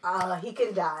 Like, he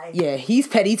can die. Yeah, he's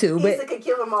petty too. Issa could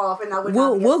kill him off, and I would.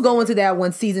 We'll go into that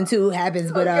when season 2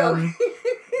 happens. But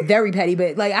very petty.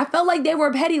 But like, I felt like they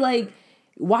were petty. Like,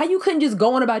 why you couldn't just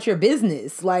go on about your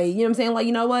business? Like, you know what I'm saying? Like,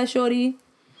 you know what, shorty?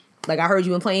 Like, I heard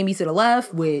you been playing me to the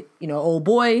left with, you know, old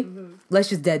boy. Mm-hmm. Let's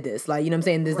just dead this. Like, you know what I'm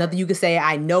saying? There's nothing you can say.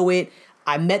 I know it.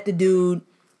 I met the dude.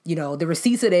 You know, the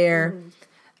receipts are there. Mm-hmm.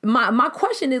 My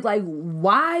question is, like,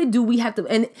 why do we have to...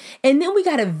 And then we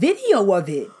got a video of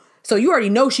it. So you already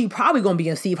know she probably going to be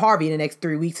in Steve Harvey in the next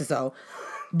 3 weeks or so.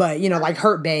 But, you know, like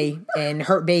Hurt Bae and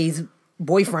Hurt Bae's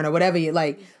boyfriend or whatever. You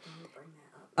like...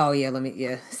 Oh,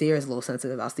 yeah, Sierra's a little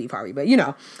sensitive about Steve Harvey. But, you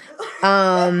know.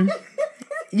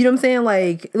 You know what I'm saying?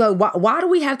 Like why do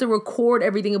we have to record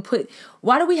everything and put...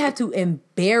 Why do we have to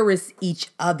embarrass each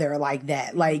other like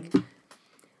that? Like...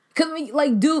 Cause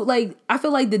like, dude, like, I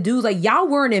feel like the dudes, like, y'all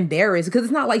weren't embarrassed because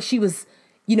it's not like she was,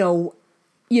 you know,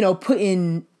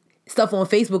 putting stuff on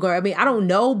Facebook or, I mean, I don't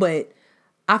know, but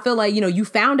I feel like, you know, you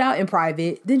found out in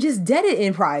private, then just dead it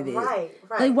in private. Right.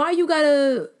 Like, why you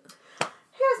gotta...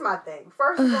 Here's my thing.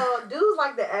 First of all, dudes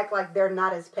like to act like they're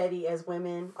not as petty as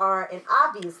women are, and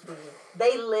obviously,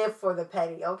 they live for the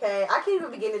petty, okay? I can't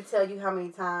even begin to tell you how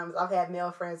many times I've had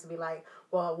male friends to be like,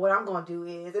 well, what I'm going to do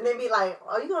is, and then be like,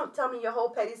 are you going to tell me your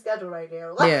whole petty schedule right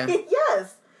now? Like, yeah.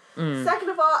 Yes. Mm. Second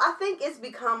of all, I think it's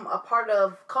become a part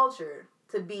of culture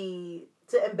to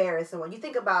embarrass someone. You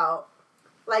think about,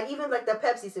 like, even like the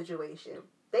Pepsi situation.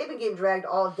 They've been getting dragged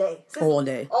all day. All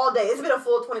day. It's been a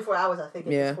full 24 hours, I think,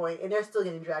 at this point, and they're still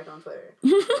getting dragged on Twitter.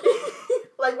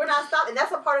 Like, we're not stopping.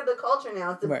 That's a part of the culture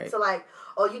now. So, like,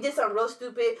 oh, you did something real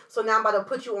stupid, so now I'm about to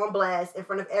put you on blast in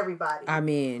front of everybody. I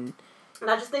mean... And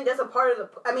I just think that's a part of the...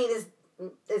 I mean,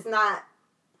 it's not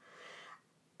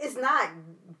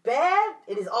bad.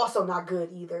 It is also not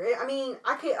good either. I mean,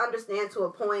 I can understand to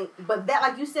a point, but that,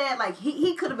 like you said, like,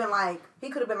 he could have been like,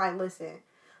 listen,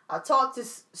 I talked to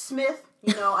Smith.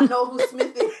 You know, I know who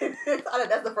Smith is.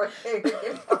 That's the first thing that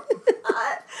came up.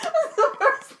 That's the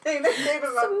first thing that came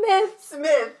up.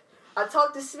 Smith. I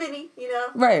talked to Smitty, you know?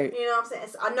 Right. You know what I'm saying?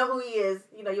 So I know who he is.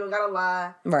 You know, you don't gotta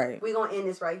lie. Right. We gonna end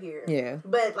this right here. Yeah.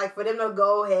 But, like, for them to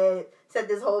go ahead, set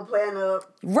this whole plan up.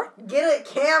 Right. Get a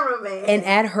cameraman. And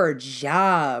at her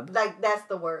job. Like, that's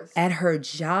the worst. At her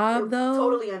job, though?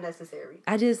 Totally unnecessary.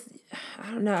 I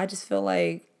don't know. I just feel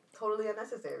like... Totally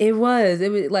unnecessary. It was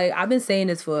like, I've been saying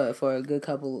this for a good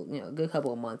couple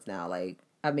of months now. Like,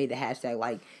 I've made the hashtag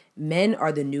like men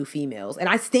are the new females, and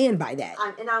I stand by that.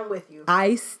 I'm with you.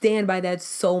 I stand by that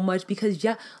so much because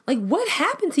like what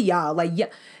happened to y'all? Like this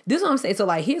is what I'm saying. So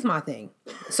like here's my thing.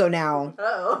 So now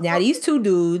now these two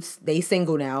dudes, they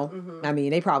single now. Mm-hmm. I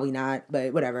mean they probably not,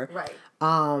 but whatever.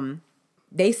 Right.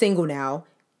 They single now,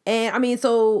 and I mean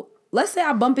so let's say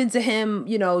I bump into him,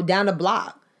 down the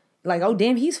block. Like, oh,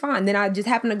 damn, he's fine. Then I just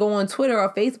happen to go on Twitter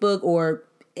or Facebook or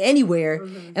anywhere.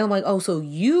 Mm-hmm. And I'm like, oh, so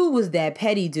you was that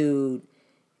petty dude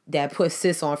that put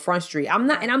sis on Front Street. I'm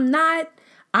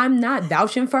not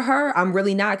vouching for her. I'm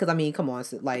really not. Because, I mean, come on.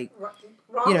 Like,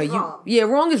 wrong is wrong. Yeah,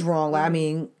 wrong is wrong. Like, I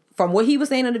mean, from what he was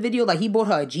saying in the video, like, he bought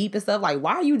her a Jeep and stuff. Like,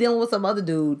 why are you dealing with some other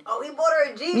dude? Oh, he bought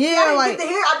her a Jeep? Yeah, I didn't get to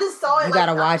hear. I just saw it. You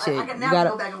gotta watch it. I can never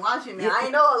go back and watch it, man. I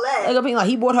ain't know all that. Like, I mean, like,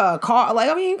 he bought her a car.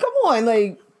 Like, I mean, come on.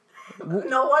 Like...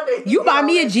 No wonder you buy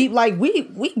me a Jeep, like we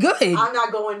good. I'm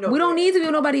not going nowhere. We don't need to be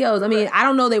with nobody else. I mean, I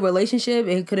don't know their relationship.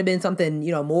 It could have been something,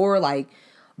 more like,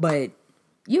 but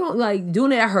like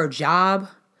doing it at her job.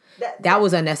 That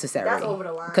was unnecessary. That's over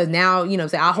the line. Because now,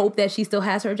 I hope that she still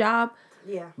has her job.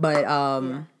 Yeah. But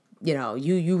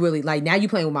you really like now you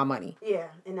playing with my money. Yeah,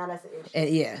 and now that's the issue. And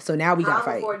yeah, so now we gotta fight.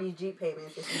 How am I afford these Jeep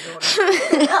payments if you're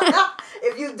doing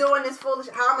if you're doing this foolish?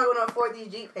 How am I going to afford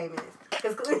these Jeep payments?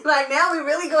 Because like now we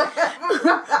really going to have.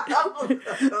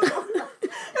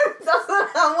 That's what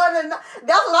I want to know.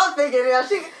 That's what I'm thinking. Yeah,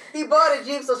 he bought a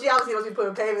Jeep, so she obviously must be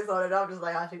putting payments on it. I'm just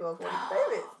like, how she going to afford these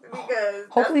payments? Because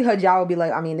hopefully her job will be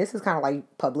like, I mean, this is kind of like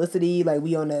publicity. Like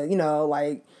we on the,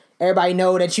 like. Everybody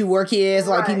know that you work here.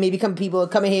 So, like, people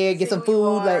come in here, get some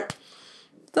food. Like,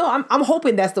 so I'm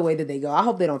hoping that's the way that they go. I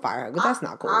hope they don't fire her, because that's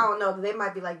not cool. I don't know. They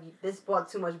might be like, this brought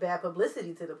too much bad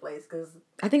publicity to the place, because...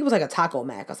 I think it was like a Taco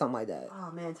Mac or something like that.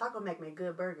 Oh, man. Taco Mac made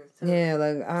good burgers, too. Yeah,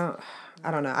 like, I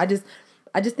don't know. I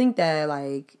just think that,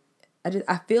 like,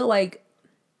 I feel like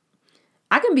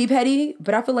I can be petty,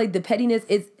 but I feel like the pettiness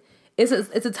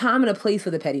it's a time and a place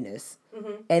for the pettiness.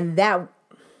 Mm-hmm. And that...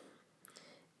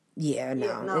 Yeah,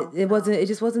 it wasn't. It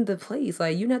just wasn't the place.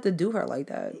 Like, you didn't have to do her like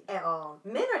that at all.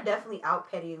 Men are definitely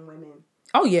out pettying women.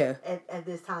 Oh yeah. At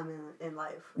this time in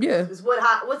life. Yeah. Is what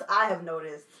I have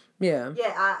noticed. Yeah.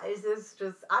 Yeah. It's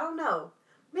just I don't know.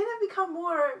 Men have become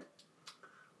more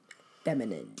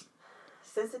feminine,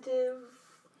 sensitive.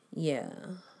 Yeah.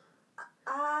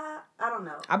 I don't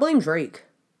know. I blame Drake.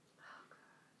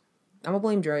 I'm gonna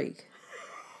blame Drake.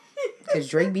 Because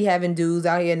Drake be having dudes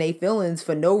out here in their feelings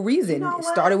for no reason. It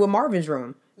started with Marvin's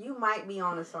Room. You might be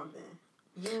onto something.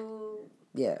 You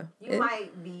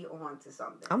might be onto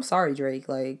something. I'm sorry, Drake.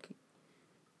 Like,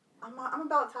 I'm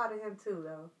about tired of him too,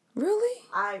 though. Really?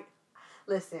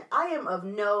 Listen. I am of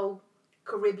no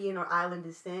Caribbean or island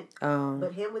descent,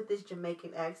 but him with this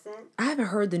Jamaican accent. I haven't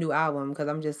heard the new album because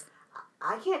I'm just.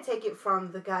 I can't take it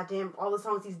from the goddamn all the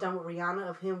songs he's done with Rihanna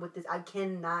of him with this. I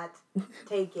cannot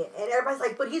take it. And everybody's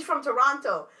like, but he's from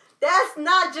Toronto. That's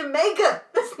not Jamaica.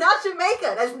 That's not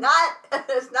Jamaica. That's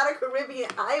not a Caribbean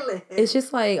island. It's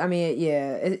just like, I mean,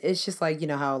 yeah. It's just like,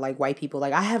 how like white people,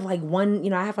 like I have like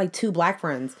I have like 2 black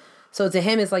friends. So to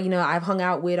him, it's like, I've hung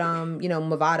out with,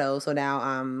 Movado. So now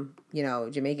I'm,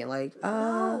 Jamaican. Like,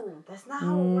 no, that's not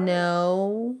how it works.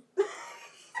 No.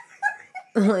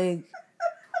 Like.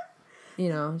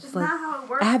 Just like, not how it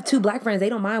works. I have 2 black friends. They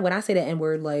don't mind when I say the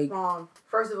N-word. Like, wrong.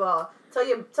 First of all, tell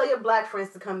your black friends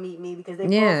to come meet me because they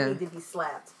both need to be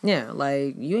slapped. Yeah,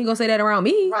 like you ain't gonna say that around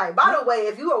me. Right. By the way,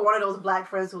 if you are one of those black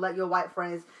friends who let your white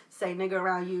friends say nigga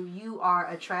around you, you are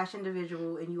a trash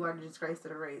individual and you are the disgrace to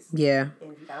the race. Yeah.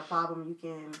 And if you got a problem, you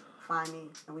can find me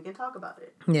and we can talk about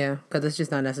it. Yeah, because it's just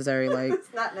not necessary. Like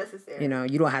it's not necessary.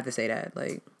 You don't have to say that.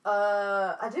 Like.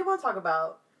 I did want to talk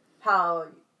about how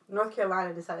North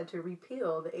Carolina decided to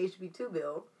repeal the HB2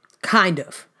 bill. Kind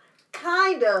of.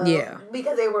 Yeah.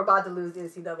 Because they were about to lose the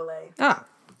NCAA.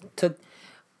 That's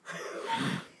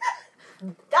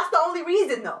the only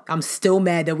reason, though. I'm still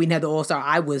mad that we didn't have the All-Star.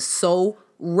 I was so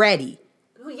ready.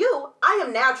 I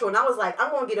am natural, and I was like,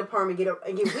 I'm going to get a perm and get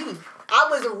weave. I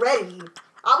was ready.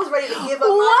 I was ready to give up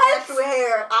my natural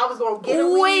hair. I was going to get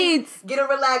a weave, get a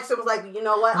relaxer. I was like, you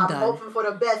know what? I'm hoping for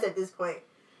the best at this point.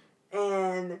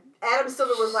 And Adam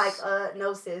Silver was like,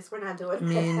 no, sis, we're not doing that.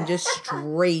 Man, just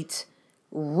straight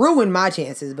ruined my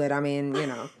chances. But, I mean,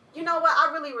 You know what?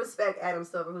 I really respect Adam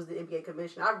Silver, who's the NBA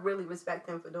commissioner. I really respect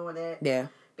him for doing that. Yeah.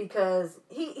 Because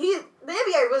the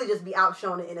NBA really just be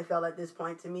outshowing the NFL at this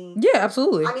point to me. Yeah,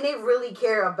 absolutely. I mean, they really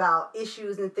care about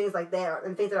issues and things like that,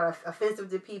 and things that are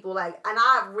offensive to people. And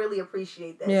I really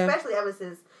appreciate that, especially ever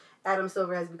since Adam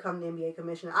Silver has become the NBA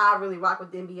commissioner. I really rock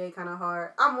with the NBA kind of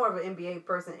hard. I'm more of an NBA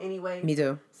person anyway. Me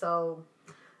too. So,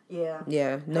 Yeah.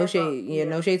 Yeah. No shade. Yeah,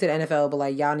 no shade to the NFL, but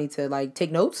like y'all need to like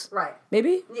take notes. Right.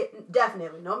 Maybe? Yeah,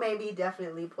 definitely. No, maybe,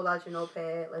 definitely. Pull out your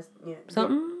notepad. Let's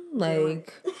something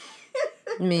like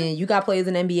I mean, you got players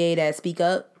in the NBA that speak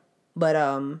up. But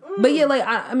but yeah, like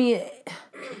I mean,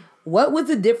 what was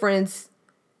the difference?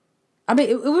 I mean,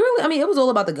 it was all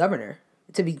about the governor,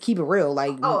 to keep it real.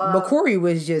 Like McCrory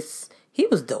was he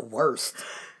was the worst.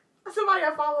 Somebody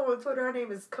I follow on Twitter, her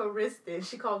name is Carista.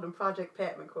 She called him Project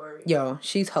Pat McCrory. Yo,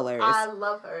 she's hilarious. I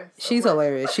love her. She's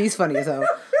hilarious. She's funny as hell.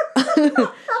 Shout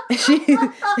out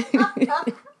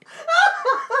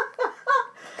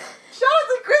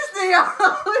to Kristen, y'all.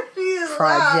 She is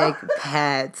Project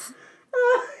Pat.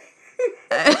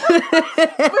 But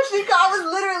I was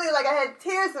literally like, I had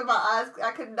tears in my eyes.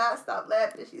 I could not stop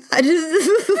laughing. She said, she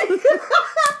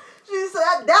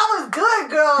said, that was good,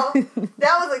 girl.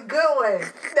 That was a good one.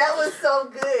 That was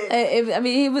so good. I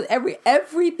mean, it was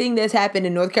everything that's happened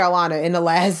in North Carolina in the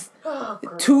last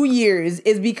 2 years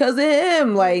is because of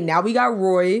him. Like, now we got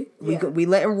Roy. We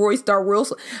letting Roy start real.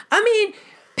 I mean,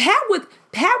 Pat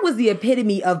was the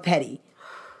epitome of petty.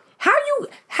 How you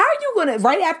gonna,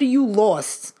 right after you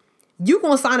lost, you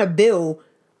gonna sign a bill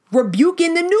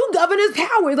rebuking the new governor's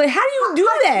powers? Like, how do you do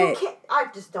that? I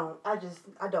just don't. I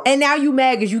don't. And now you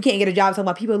mad because you can't get a job. Talking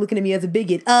about people are looking at me as a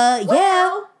bigot.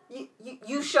 Yeah.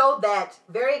 You showed that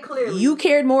very clearly. You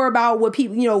cared more about what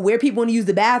people, where people want to use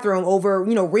the bathroom over,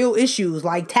 real issues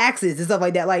like taxes and stuff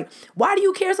like that. Like, why do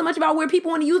you care so much about where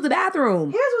people want to use the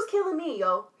bathroom? Here's what's killing me,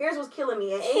 yo. Here's what's killing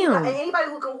me. And anybody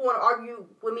who want to argue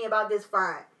with me about this,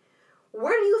 fine.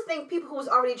 Where do you think people who was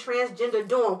already transgender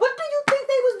doing? What do you think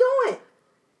they was doing?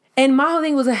 And my whole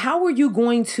thing was, how are you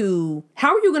going to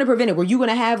prevent it? Were you going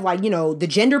to have, like, the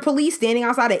gender police standing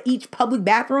outside of each public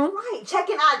bathroom? Right,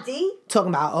 checking ID. Talking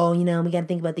about, we got to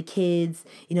think about the kids.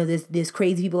 There's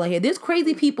crazy people out here. There's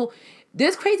crazy people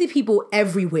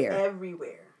everywhere.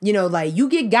 Everywhere. Like, you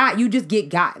get got, you just get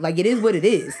got. Like, it is what it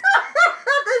is.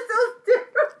 That's so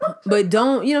different. But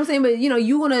don't, you know what I'm saying? But,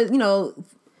 you want to,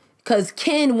 because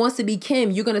Ken wants to be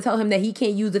Kim, you're going to tell him that he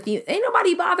can't use the female. Ain't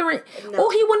nobody bothering. No. All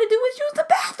he want to do is use the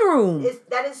bathroom.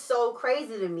 That is so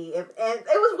crazy to me. And it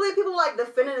was really people like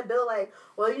defending the bill like,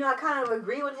 well, I kind of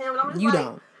agree with him. And I'm just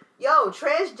don't. Yo,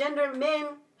 transgender men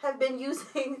have been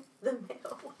using the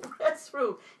male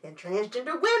restroom. And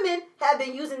transgender women have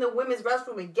been using the women's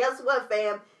restroom. And guess what,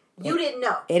 fam? You didn't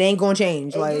know. It ain't going to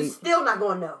change. And you still not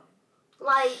going to know.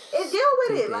 Like, and deal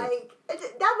with it. Like,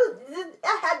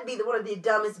 that had to be one of the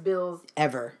dumbest bills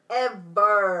ever.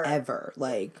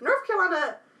 Like, North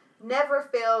Carolina never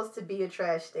fails to be a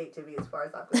trash state to me, as far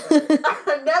as I'm concerned.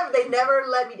 They never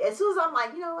let me. As soon as I'm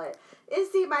like, you know what,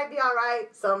 NC might be all right.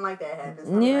 Something like that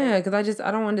happens. Yeah, because I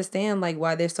don't understand like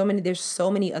why there's so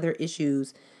many other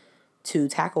issues to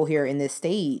tackle here in this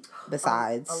state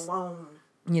besides alone.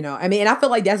 And I feel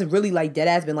like that's really like dead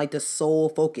ass been like the sole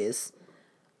focus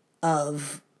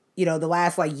of the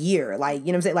last like year, like,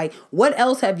 what I'm saying? Like, what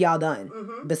else have y'all done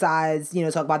besides,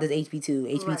 talk about this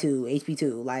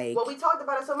HB2, like. Well, we talked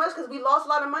about it so much because we lost a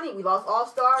lot of money. We lost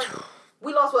All-Star.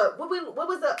 We lost what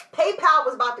was the PayPal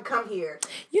was about to come here.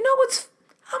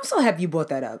 I'm so happy you brought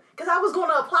that up. Because I was going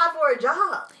to apply for a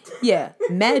job. Yeah, but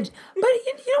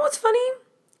you know what's funny?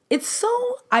 It's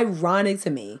so ironic to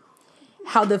me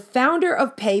how the founder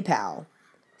of PayPal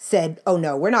said, oh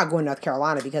no, we're not going to North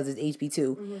Carolina because it's HB2.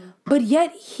 Mm-hmm. But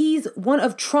yet he's one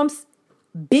of Trump's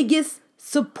biggest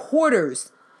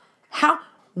supporters.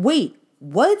 Wait,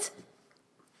 what?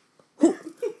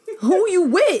 Who you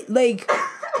with?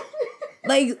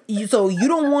 So you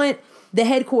don't want the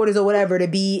headquarters or whatever to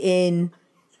be in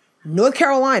North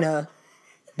Carolina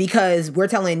because we're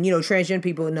telling, transgender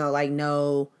people,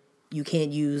 no, you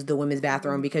can't use the women's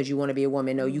bathroom because you want to be a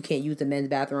woman. No, you can't use the men's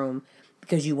bathroom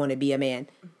because you want to be a man.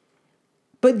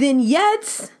 But then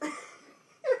yet,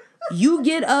 you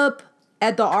get up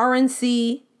at the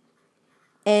RNC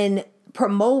and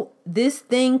promote this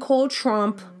thing called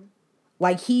Trump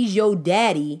like he's your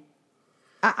daddy.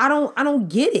 I don't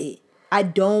get it. I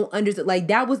don't understand. Like,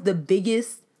 that was the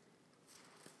biggest...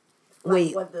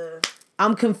 Wait,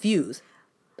 I'm confused.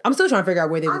 I'm still trying to figure out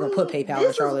where they were going to put PayPal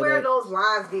in Charlotte. This is where those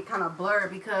lines get kind of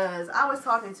blurred because I was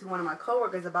talking to one of my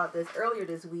coworkers about this earlier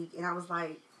this week, and I was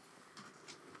like,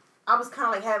 I was kind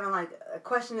of like having like a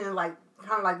question and like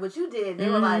kind of like what you did. They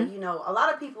were like, a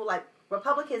lot of people like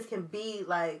Republicans can be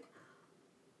like,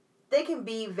 they can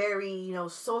be very,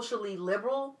 socially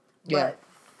liberal, but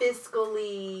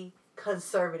fiscally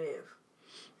conservative.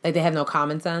 Like they have no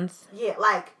common sense? Yeah,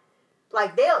 like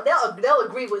they'll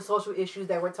agree with social issues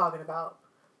that we're talking about.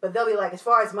 But they'll be like, as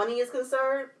far as money is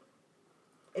concerned,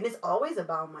 And it's always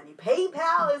about money.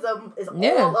 PayPal is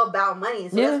all about money.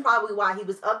 So that's probably why he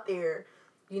was up there,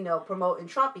 promoting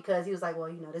Trump, because he was like, well,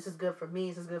 this is good for me.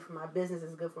 This is good for my business.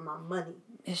 This is good for my money.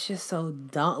 It's just so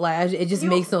dumb. Like, it just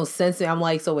makes no sense to me. I'm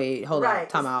like, so wait, hold on,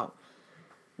 time out.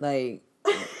 Like,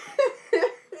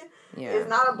 it's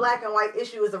not a black and white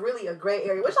issue. It's really a gray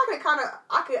area, which I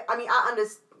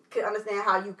understand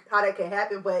how that could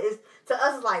happen, but to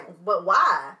us it's like, but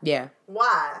why? Yeah.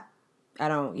 Why? I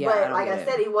don't. But like I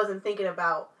said, he wasn't thinking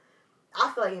about. I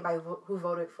feel like anybody who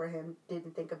voted for him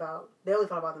didn't think about. They only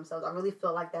thought about themselves. I really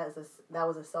feel like that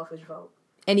was a selfish vote.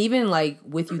 And even like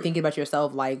with you thinking about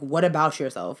yourself, like what about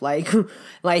yourself? Like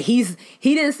he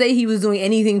didn't say he was doing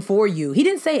anything for you. He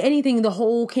didn't say anything the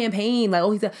whole campaign. Like,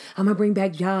 oh, he said, I'm gonna bring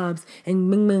back jobs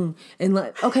and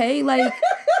like, okay, like,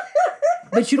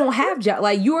 but you don't have job.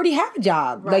 Like, you already have a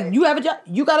job. Right. Like, you have a job.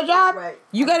 You got a job. Right.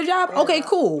 You got a job. Okay,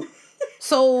 cool.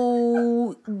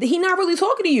 So he not really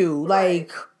talking to you. Right.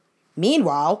 Like,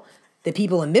 meanwhile, the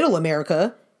people in Middle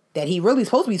America that he really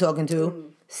supposed to be talking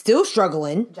to still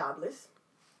struggling, jobless.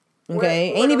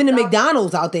 Okay, ain't even the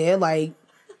McDonald's out there. Like,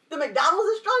 the McDonald's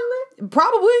is struggling.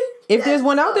 Probably, if there's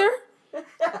one out there.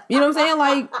 You know what I'm saying?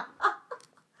 Like,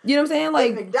 you know what I'm saying?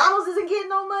 Like, if McDonald's isn't getting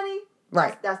no money.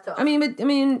 Right. That's tough. I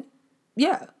mean,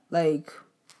 yeah. Like,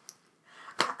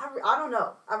 I don't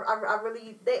know.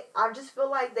 I just feel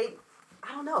like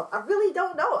I don't know. I really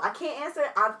don't know. I can't answer.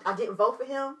 I didn't vote for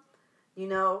him.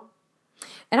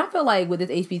 And I feel like with this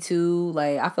HB2,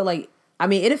 like, I feel like,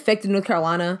 it affected North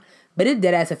Carolina, but it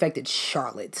deadass affected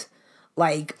Charlotte.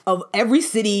 Like, of every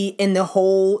city in the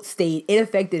whole state, it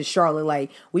affected Charlotte. Like,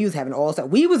 we was having All-Star.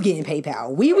 We was getting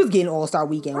PayPal. We was getting All-Star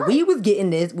Weekend. Right. We was getting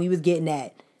this. We was getting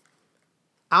that.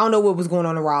 I don't know what was going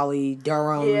on in Raleigh,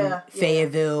 Durham,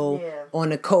 Fayetteville, on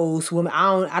the coast.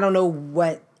 I don't know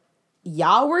what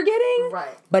y'all were getting.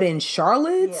 Right. But in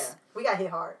Charlotte... Yeah. We got hit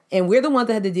hard. And we're the ones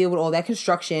that had to deal with all that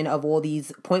construction of all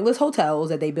these pointless hotels,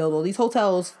 that they built all these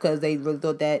hotels because they really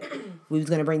thought that we was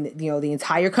going to bring, the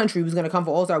entire country was going to come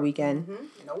for All-Star Weekend. Mm-hmm.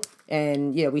 Nope.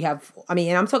 And, we have, and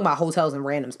I'm talking about hotels in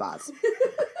random spots.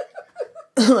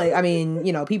 Like,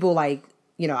 people like,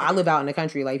 I live out in the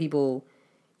country, like people,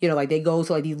 like they go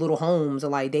to like these little homes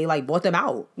and like they like bought them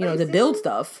out, to build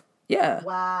stuff. Yeah.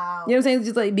 Wow. You know what I'm saying? It's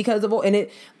just like because of all,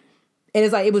 and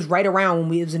it's like, it was right around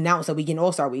when it was announced that we get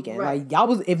All-Star Weekend. Right.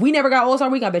 Like, if we never got All-Star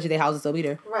Weekend, I bet you their houses still be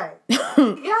there. Right.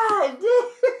 God.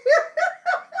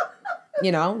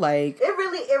 Like...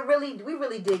 We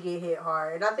really did get hit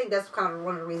hard. And I think that's kind of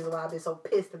one of the reasons why I've been so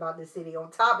pissed about this city.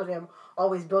 On top of them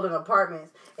always building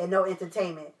apartments and no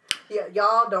entertainment.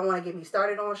 Y'all don't want to get me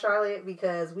started on Charlotte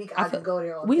because I could go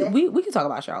there all day. We can talk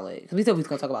about Charlotte. Because we said we was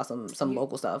going to talk about some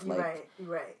local stuff. Like,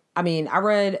 right. I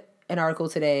read an article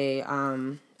today,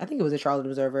 I think it was a Charlotte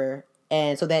Observer,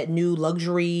 and so that new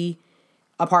luxury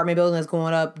apartment building that's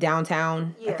going up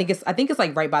downtown, I think it's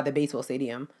like right by the baseball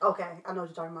stadium. Okay, I know what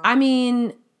you're talking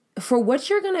about. For what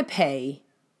you're gonna pay,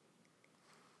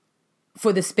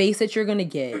 for the space that you're gonna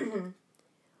get,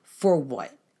 for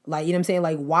what? Like, you know what I'm saying?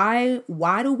 Like,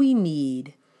 why do we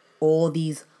need all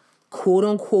these quote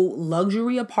unquote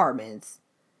luxury apartments?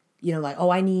 Like,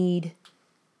 oh, I need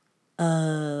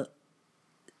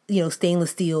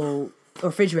stainless steel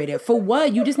refrigerator. For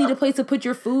what? You just need a place to put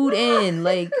your food in.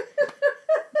 Like,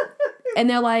 and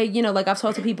they're like, like I've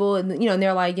talked to people and, and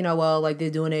they're like, well, like they're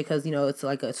doing it because, it's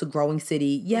like it's a growing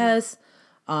city. Yes.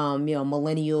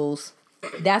 Millennials.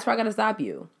 That's where I got to stop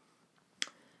you.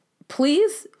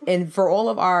 Please. And for all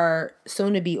of our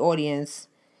soon to be audience,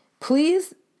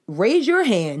 please raise your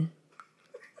hand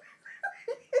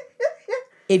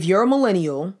if you're a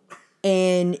millennial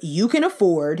and you can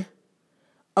afford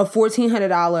a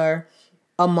 $1,400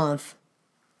 a month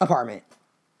apartment.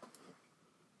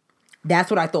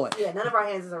 That's what I thought. Yeah, none of our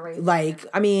hands are raised. Like,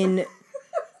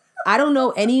 I don't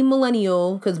know any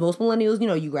millennial, because most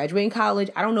millennials, you graduate in college.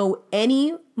 I don't know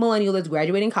any millennial that's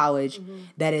graduating college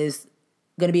that is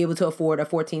going to be able to afford a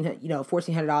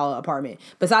 $1,400 apartment.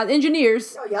 Besides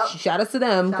engineers, shout out to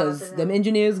them, because them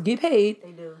engineers get paid.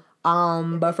 They do.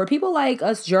 But for people like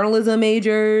us journalism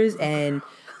majors and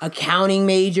accounting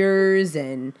majors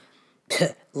and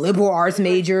liberal arts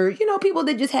major, people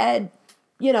that just had,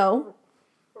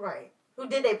 Right. Who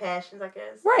did their passions, I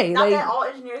guess. Right. Not that all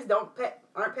engineers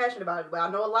aren't passionate about it, but I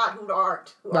know a lot who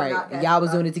aren't. Right. Y'all was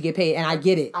doing it to get paid, and I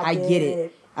get it. I get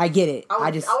it. I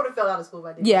would have fell out of school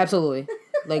if I did. Yeah, absolutely.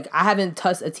 Like, I haven't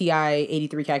touched a TI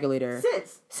 83 calculator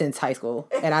since high school,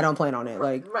 and I don't plan on it.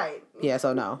 Like, right. Yeah,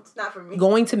 so no. It's not for me.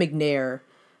 Going to McNair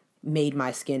made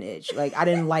my skin itch. Like, I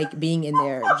didn't like being in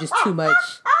there. Just too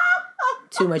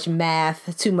much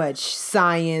math, too much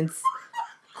science.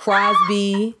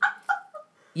 Crosby.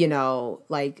 you know,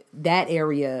 like that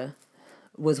area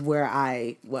was where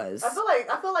I was. I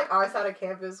feel like our side of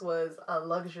campus was a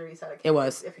luxury side of campus. It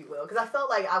was, if you will, because I felt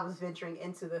like I was venturing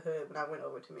into the hood when I went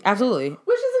over to Manhattan. Absolutely,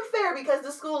 which isn't fair because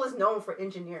the school is known for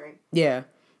engineering. Yeah.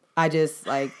 I just,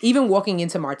 like, even walking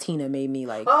into Martina made me,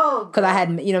 like, because I had,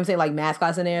 you know what I'm saying, like, math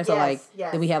class in there. So,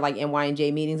 then we had, like,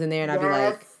 NY&J meetings in there, and I'd be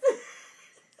like,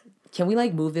 can we,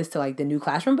 like, move this to, like, the new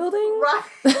classroom building? Right.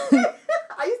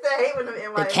 I used to hate when the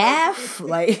NY&J. The CAF,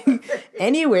 like,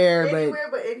 anywhere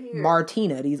but in here.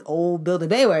 Martina, these old buildings.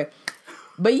 But anyway,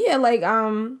 but yeah, like,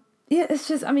 yeah, it's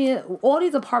just, I mean, all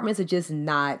these apartments are just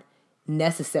not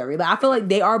necessary. Like, I feel like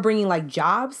they are bringing like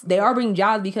jobs. They are bringing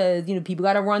jobs because, you know, people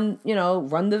got to run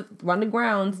the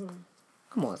grounds. Mm-hmm.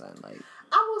 Come on, son. Like,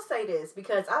 I will say this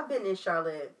because I've been in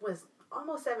Charlotte was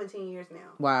almost 17 years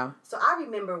now. Wow. So I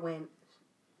remember when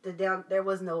there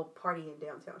was no party in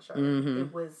downtown Charlotte. Mm-hmm.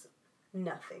 It was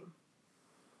nothing.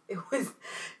 It was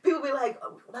people be like,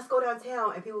 oh, let's go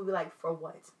downtown, and people would be like, for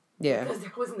what? Yeah. Because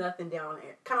there was nothing down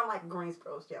there. Kind of like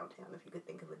Greensboro's downtown, if you could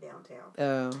think of a downtown.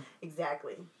 Oh.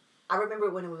 Exactly. I remember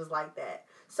when it was like that.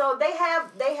 So they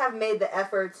have made the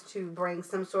efforts to bring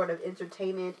some sort of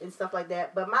entertainment and stuff like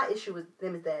that. But my issue with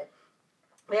them is that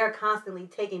they are constantly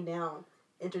taking down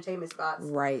entertainment spots.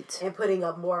 Right. And putting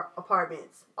up more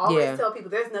apartments. Always tell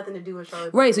people there's nothing to do in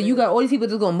Charlotte. Right. So you got all these people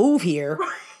that's gonna move here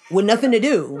with nothing to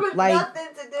do. With nothing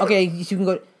to do. Okay, you can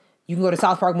go to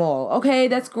South Park Mall. Okay,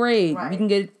 that's great. Right. You can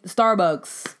get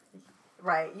Starbucks.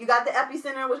 Right. You got the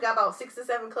Epicenter, which got about 6 to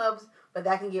 7 clubs. But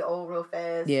that can get old real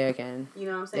fast. Yeah, it can. You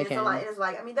know what I'm saying? So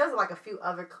like, I mean, there's like a few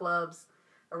other clubs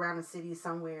around the city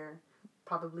somewhere,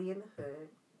 probably in the hood.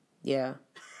 Yeah.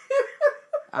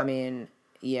 I mean,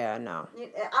 yeah, no.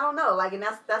 I don't know. Like, and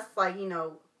that's like, you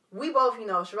know, we both, you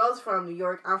know, Sherelle's from New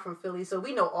York, I'm from Philly, so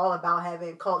we know all about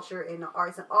having culture and the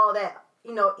arts and all that,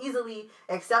 you know, easily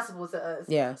accessible to us.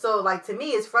 Yeah. So like, to me,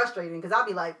 it's frustrating because I'll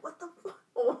be like, what the fuck?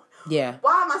 Yeah.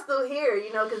 Why am I still here?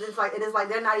 You know, because it is like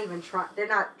they're not even trying. They're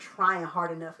not trying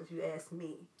hard enough, if you ask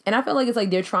me. And I feel like it's like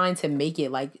they're trying to make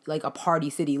it like a party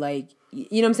city. Like,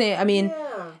 you know what I'm saying? I mean,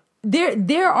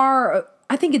 there are.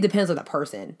 I think it depends on the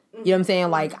person. Mm-hmm. You know what I'm saying?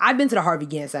 Like, I've been to the Harvey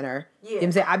Gantt Center. Yeah. You know what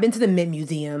I'm saying? I've been to the Mint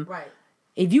Museum. Right.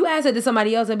 If you ask that to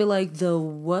somebody else, I'd be like, the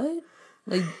what?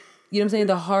 Like, you know what I'm saying?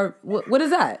 The what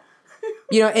is that?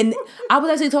 You know, and I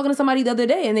was actually talking to somebody the other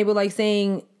day, and they were like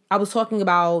saying. I was talking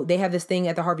about, they have this thing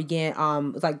at the Harvey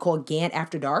Gantt, it's like called Gantt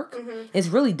After Dark. Mm-hmm. It's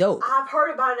really dope. I've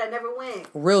heard about it, I never went.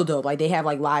 Real dope. Like, they have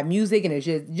like live music and it's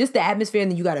just the atmosphere,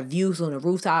 and then you got a view on the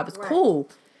rooftop. It's cool.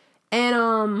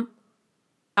 And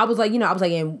I was like,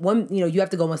 and one, you know, you have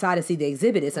to go inside and see the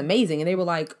exhibit. It's amazing. And they were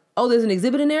like, oh, there's an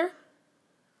exhibit in there?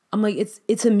 I'm like,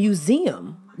 it's a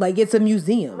museum. Like, it's a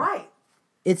museum. Right.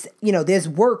 It's, you know, there's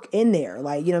work in there.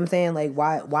 Like, you know what I'm saying? Like,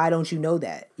 why don't you know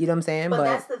that? You know what I'm saying? But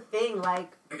that's the thing,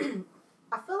 like,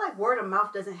 I feel like word of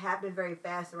mouth doesn't happen very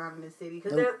fast around in the city.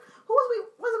 Because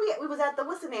we was at the,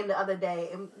 what's the name the other day?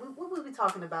 And what was we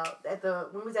talking about?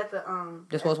 When we was at the,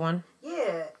 This was one?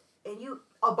 Yeah. And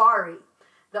Abari.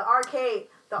 The arcade.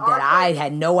 That I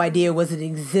had no idea was it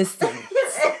existing.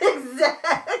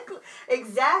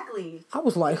 Exactly. I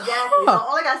was like, exactly.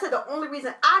 Like I said, the only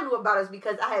reason I knew about it is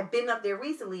because I had been up there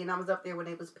recently, and I was up there when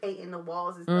they was painting the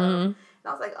walls and stuff. Mm-hmm. And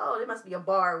I was like, oh, there must be a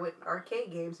bar with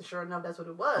arcade games. And sure enough, that's what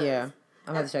it was. Yeah, I'm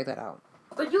gonna have to check that out.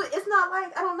 But it's not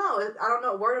like, I don't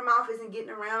know. Word of mouth isn't getting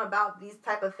around about these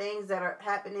type of things that are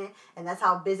happening, and that's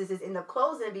how businesses end up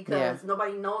closing because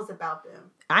nobody knows about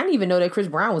them. I didn't even know that Chris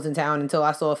Brown was in town until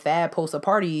I saw Fab post a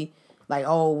party. Like,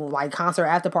 concert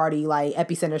after party, like,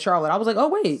 Epicenter Charlotte. I was like, oh,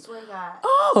 wait. Swear to God.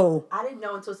 Oh. I didn't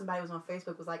know until somebody was on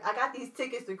Facebook was like, I got these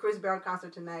tickets to Chris Brown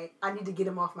concert tonight. I need to get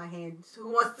them off my hands. Who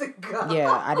wants to go?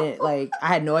 Yeah, I didn't, like, I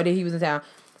had no idea he was in town.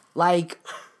 Like,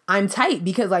 I'm tight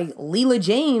because, like, Leela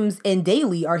James and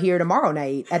Daly are here tomorrow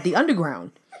night at the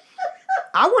Underground.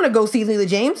 I want to go see Leela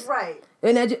James. Right.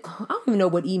 And I don't even know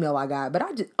what email I got, but I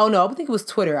think it was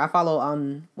Twitter. I follow,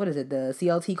 what is it, the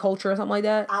CLT Culture or something like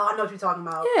that? Oh, I know what you're talking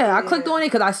about. Yeah, I clicked on it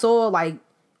because I saw, like,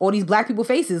 all these black people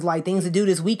faces, like, things to do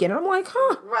this weekend. And I'm like,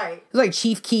 huh. Right. It was like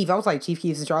Chief Keef. I was like, Chief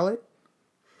Keef's in Charlotte?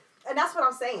 And that's what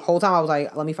I'm saying. Whole time I was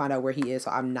like, let me find out where he is, so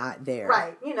I'm not there.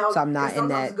 Right, you know. So I'm not in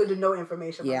that. It's good to know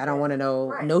information. Yeah, I don't want to know.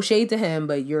 Right. No shade to him,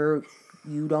 but you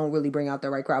don't really bring out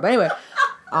the right crowd. But anyway...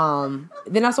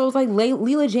 then I saw it was like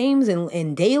Leela James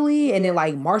and Daly, and then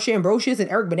like Marsha Ambrosius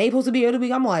and Eric Benet supposed to be here.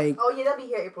 I'm like, oh yeah, they'll be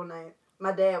here April 9th.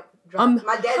 My dad driving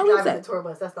the tour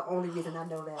bus. That's the only reason I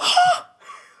know that.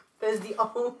 That is the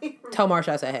only reason. Tell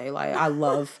Marsha I said, hey, like, I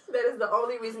love. That is the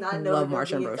only reason I know. Love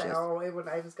Marsha Ambrosius. April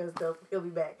 9th is because he'll be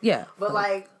back. Yeah, but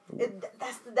like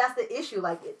that's the issue.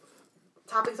 Like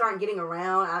topics aren't getting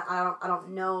around. I don't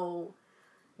know.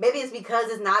 maybe it's because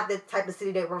it's not the type of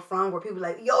city that we're from where people are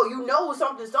like, yo,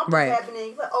 something's happening.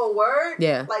 You're like, oh, word?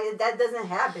 Yeah. Like, that doesn't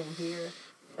happen here.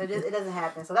 It doesn't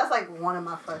happen. So that's like one of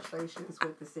my frustrations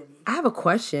with the city. I have a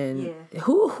question. Yeah.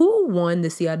 Who won the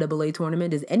CIAA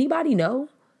tournament? Does anybody know?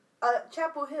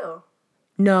 Chapel Hill.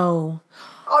 No.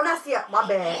 Oh, not CI. My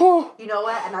bad. You know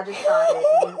what? And I just tried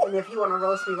it. And if you want to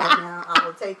roast me right now, I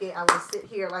will take it. I will sit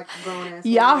here like a grown ass.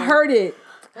 Y'all heard it.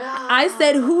 I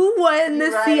said, who won the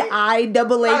CIAA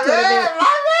tournament?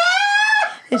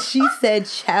 And she said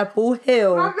Chapel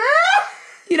Hill.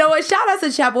 You know what? Shout out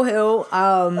to Chapel Hill.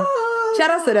 Shout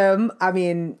out to them. I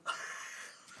mean,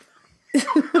 I'm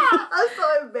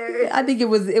so embarrassed. I think it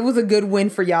was a good win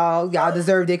for y'all. Y'all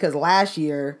deserved it because last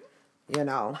year, you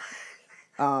know,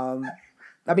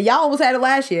 I mean, y'all almost had it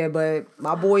last year, but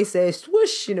my boy said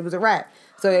swoosh and it was a wrap.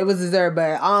 So it was deserved.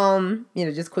 But you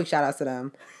know, just quick shout outs to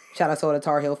them. Shout out to all the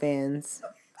Tar Heel fans.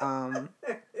 Shout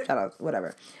out,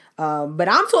 whatever. But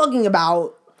I'm talking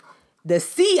about the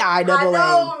CIAA. I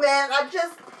know, man.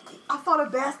 I thought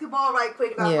of basketball right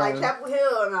quick, and I was like, Chapel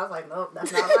Hill, and I was like, nope,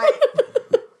 that's not right.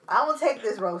 I will take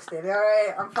this roasting, all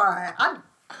right? I'm fine.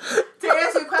 To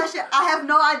answer your question, I have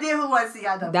no idea who won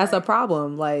CIAA. That's a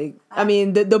problem. Like, I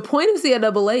mean, the point of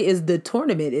CIAA is the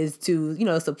tournament is to, you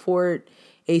know, support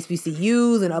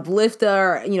HBCUs and uplift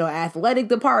our, you know, athletic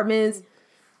departments.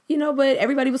 You know, but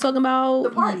everybody was talking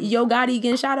about Yo Gotti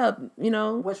getting shot up, you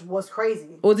know. Which was crazy.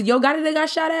 Was it Yo Gotti that got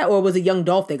shot at, or was it Young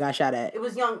Dolph that got shot at? It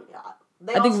was Young.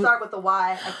 They all start with the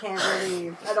Y. I can't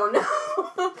really. I don't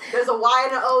know. There's a Y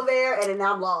and an O there, and then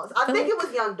I'm lost. I think it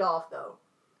was Young Dolph, though.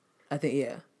 I think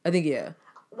yeah.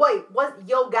 Wait, what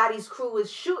Yo Gotti's crew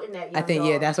was shooting at Young Dolph?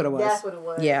 Yeah, that's what it was. That's what it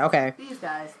was. Yeah, okay. These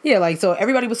guys. Yeah, like, so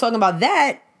everybody was talking about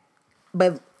that,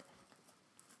 but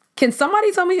can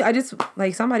somebody tell me?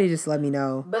 Somebody just let me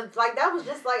know. But, like, that was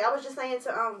just, like, I was just saying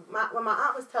to, when my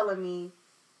aunt was telling me,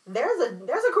 there's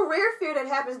a career fair that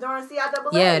happens during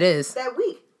CIAA. Yeah, it is. That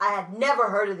week. I had never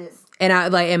heard of this. And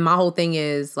and my whole thing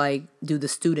is, like, do the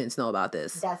students know about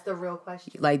this? That's the real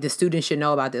question. Like, the students should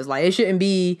know about this. Like, it shouldn't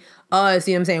be us,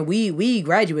 you know what I'm saying? We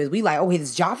graduates, we like, oh, wait,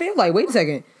 it's job fair? Like, wait a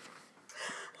second.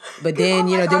 But then,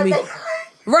 you know, then we...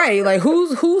 Right, like, who's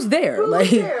there? Who's there?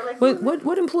 Like,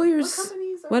 what employers...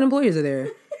 What employers are there?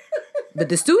 But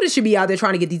the students should be out there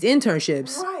trying to get these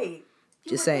internships. Right.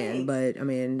 Just saying, but I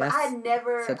mean, that's I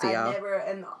never,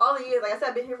 and all the years, like I said,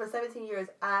 I've been here for 17 years.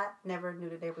 I never knew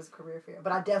that there was a career fair,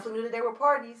 but I definitely knew that there were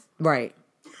parties. Right.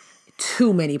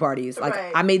 Too many parties.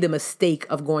 Like, I made the mistake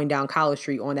of going down College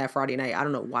Street on that Friday night. I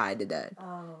don't know why I did that.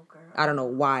 Oh, girl. I don't know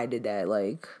why I did that.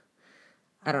 Like,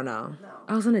 I don't know. No.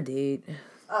 I was on a date.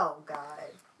 Oh, God.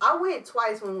 I went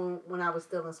twice when I was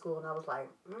still in school, and I was like,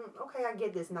 okay, I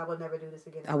get this, and I will never do this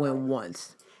again. I went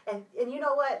once. And you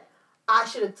know what? I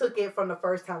should have took it from the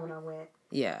first time when I went.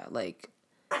 Yeah, like,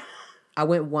 I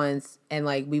went once, and,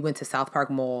 like, we went to South Park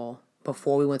Mall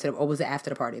before we went to or was it after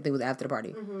the party? I think it was after the party.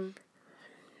 Mm-hmm.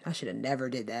 I should have never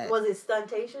did that. Was it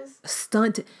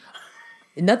stuntatious?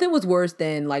 Nothing was worse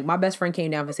than, like, my best friend came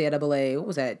down for CIAA, what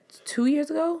was that, 2 years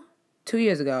ago? 2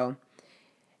 years ago.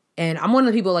 And I'm one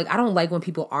of the people, like, I don't like when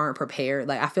people aren't prepared.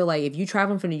 Like, I feel like if you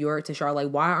traveling from New York to Charlotte,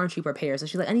 like, why aren't you prepared? So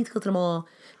she's like, I need to go to the mall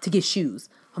to get shoes.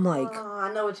 I'm like... Oh,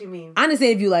 I know what you mean. I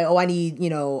understand if you like, I need, you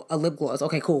know, a lip gloss.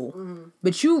 Okay, cool. Mm-hmm.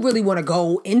 But you really want to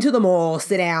go into the mall,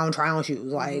 sit down, try on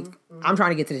shoes. Like, I'm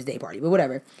trying to get to this day party, but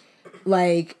whatever.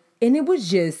 Like, and it was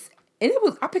just... And it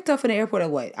was... I picked up from the airport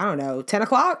at what? I don't know, 10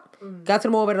 o'clock? Mm-hmm. Got to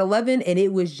the mall at 11, and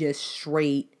it was just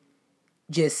straight...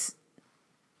 Just...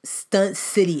 Stunt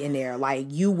city in there, like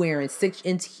you wearing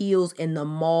 6-inch heels in the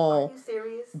mall. Are you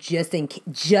serious?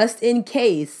 Just in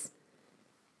case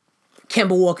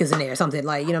Kemba Walker's in there or something,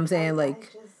 like, you know what I'm saying?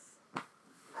 Like,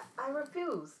 I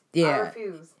refuse. Yeah, I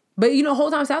refuse. But you know,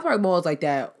 whole time South Park Mall is like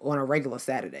that on a regular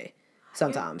Saturday.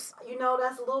 Sometimes. You know,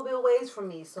 that's a little bit of ways from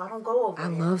me, so I don't go over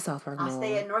there. I love South Park Mall. I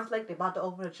stay at North Lake. They're about to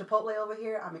open a Chipotle over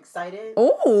here. I'm excited.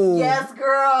 Oh. Yes,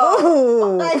 girl.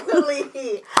 Oh.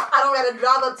 Finally. I don't got to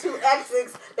drive up 2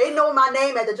 exits. They know my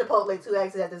name at the Chipotle 2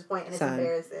 exits at this point, and it's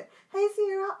embarrassing. Hey,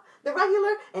 Sierra, the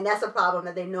regular. And that's a problem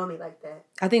that they know me like that.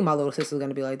 I think my little sister's going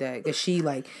to be like that, because she,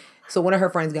 like... So one of her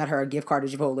friends got her a gift card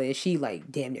to Chipotle, and she, like,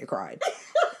 damn near cried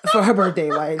for her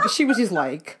birthday. Like, she was just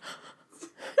like...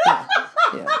 Yeah.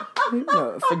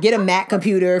 No, forget a Mac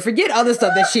computer. Forget other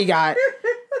stuff that she got.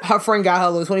 Her friend got her a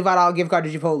little $25 gift card to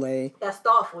Chipotle. That's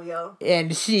thoughtful, yo.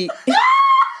 And she...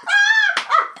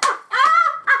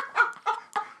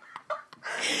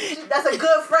 That's a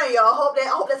good friend, yo. I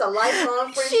hope that's a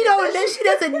lifelong friendship. She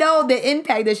doesn't know the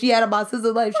impact that she had on my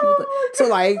sister's life. She was like, so,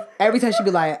 like, every time she'd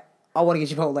be like, I want to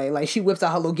get Chipotle. Like, she whips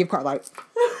out her little gift card, like...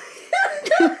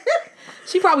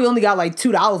 She probably only got like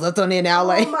 $2 left on there now.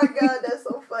 Like, oh my God, that's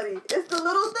so funny. It's the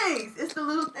little things. You know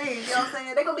what I'm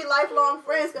saying? They're going to be lifelong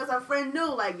friends because her friend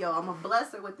knew, like, yo, I'm going to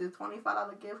bless her with this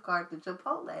 $25 gift card to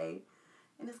Chipotle,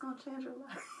 and it's going to change her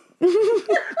life.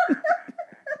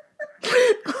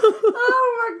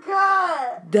 Oh my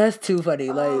God. That's too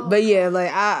funny. Like, but yeah,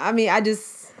 like, I mean, I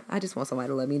just want somebody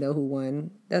to let me know who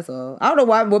won. That's all. I don't know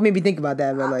what made me think about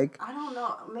that, but like, I don't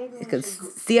know. Maybe because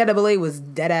CIAA was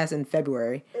dead ass in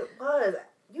February. It was.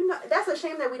 You know, that's a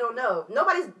shame that we don't know.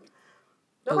 Nobody's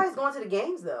going to the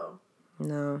games though.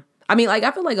 No, I mean, like,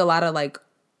 I feel like a lot of like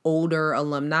older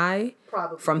alumni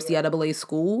from CIAA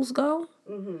schools go.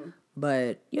 Mm-hmm.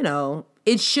 But you know,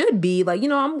 it should be like, you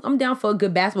know, I'm down for a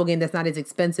good basketball game that's not as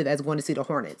expensive as going to see the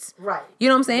Hornets. Right. You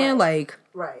know what I'm saying? Like.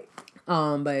 Right.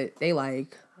 But they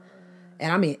like,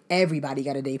 and I mean, everybody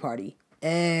got a day party.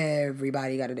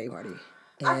 Everybody got a day party.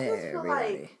 I just feel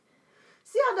like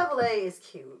CIAA is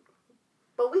cute,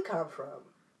 but we come from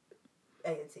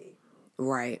A&T.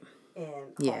 Right.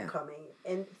 And homecoming.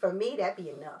 And for me, that'd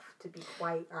be enough, to be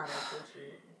quite honest with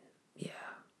you. Yeah.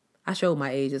 I showed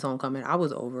my age as homecoming. I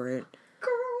was over it.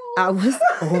 Girl. I was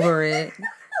over it.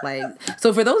 Like,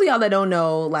 so for those of y'all that don't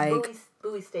know, like,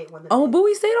 Bowie State won the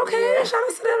Bowie State, okay. Yeah. Shout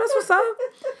out to them. That's what's up.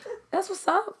 That's what's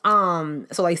up.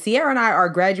 So like Sierra and I are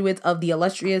graduates of the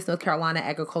illustrious North Carolina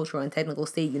Agricultural and Technical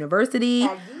State University.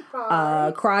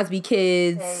 Crosby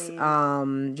kids, hey.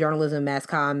 Journalism, mass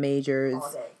comm majors,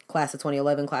 class of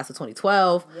 2011, class of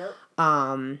 2012. Yep.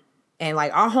 And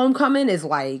like our homecoming is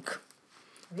like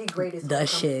the greatest the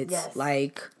shit. Yes.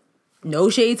 Like no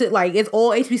shade to, like, it's all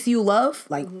HBCU love,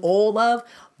 like all love,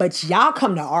 but y'all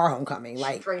come to our homecoming.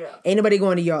 Like, ain't nobody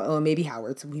going to y'all, or maybe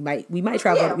Howard's. We might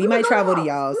travel. Yeah, we might travel to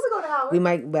y'all's. We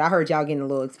might, but I heard y'all getting a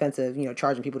little expensive, you know,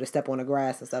 charging people to step on the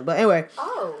grass and stuff. But anyway,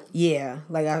 yeah,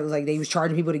 like I was like, they was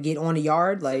charging people to get on the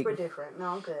yard, like super different. No,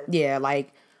 I'm good. Yeah,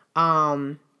 like,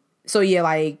 so yeah,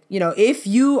 like, you know, if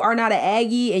you are not an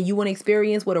Aggie and you want to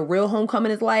experience what a real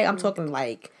homecoming is like, I'm talking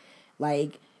like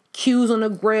Q's on the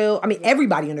grill. I mean,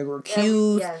 everybody on the grill.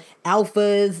 Q's,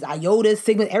 Alphas, Iotas,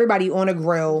 Sigmas, everybody on the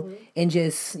grill. And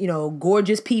just, you know,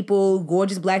 gorgeous people,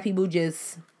 gorgeous black people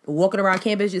just walking around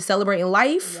campus, just celebrating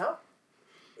life. Yep.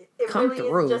 It come really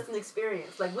through. Is just an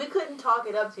experience. Like, we couldn't talk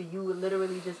it up to you. Would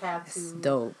literally just have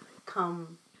to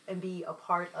come and be a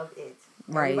part of it.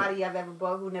 Right. Everybody I've ever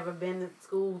brought who never been to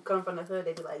school, come from the hood,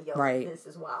 they'd be like, yo, this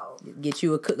is wild. Get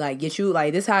you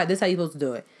this how you're supposed to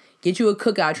do it. Get you a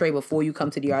cookout tray before you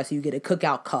come to the yard, so you get a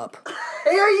cookout cup.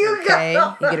 Here you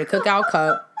go. You get a cookout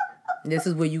cup. This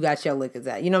is where you got your liquors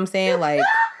at. You know what I'm saying? Like,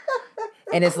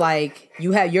 and it's like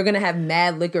you're gonna have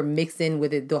mad liquor mixed in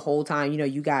with it the whole time. You know,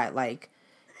 you got like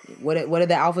what are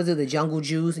the Alphas do? The jungle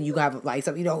juice, and you got like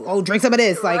some, you know, drink some of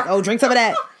this, like drink some of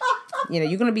that. You know,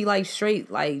 you're gonna be like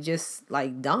straight, like just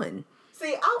like done.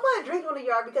 See, I want to drink on the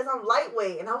yard because I'm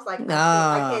lightweight, and I was like,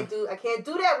 I can't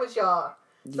do that with y'all.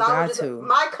 You so got to.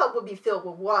 My cup would be filled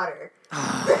with water.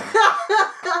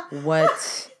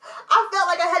 What? I felt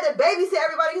like I had to babysit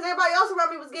everybody because everybody else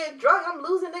around me was getting drunk. I'm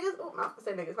losing niggas. Oh, not to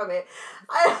say niggas, my bad.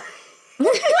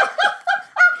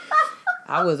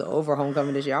 I was over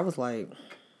homecoming this year. I was like,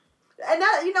 and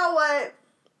that, you know what?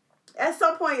 At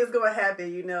some point it's gonna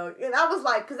happen, you know. And I was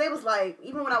like, because they was like,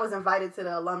 even when I was invited to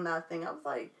the alumni thing, I was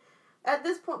like, at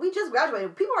this point, we just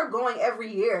graduated. People are going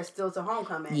every year still to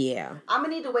homecoming. Yeah. I'm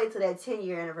going to need to wait till that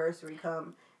 10-year anniversary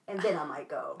come, and then I might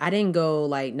go. I didn't go,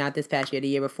 like, not this past year, the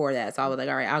year before that. So I was like,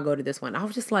 all right, I'll go to this one. I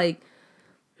was just like,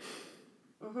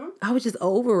 I was just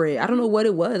over it. I don't know what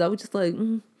it was. I was just like,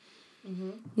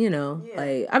 you know. Yeah.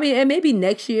 Like, I mean, and maybe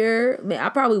next year, I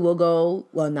probably will go.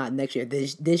 Well, not next year,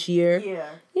 this year. Yeah.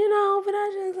 You know, but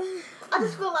I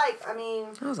just feel like, I mean.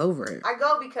 I was over it. I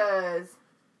go because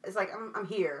it's like I'm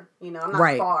here, you know, I'm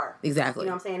not far. Exactly.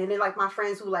 You know what I'm saying? And then like my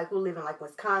friends who live in like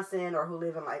Wisconsin or who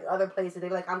live in like other places,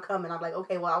 they're like, I'm coming. I'm like,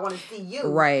 okay, well, I want to see you.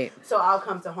 Right. So I'll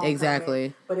come to homecoming.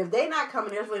 Exactly. But if they not coming,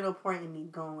 there's really no point in me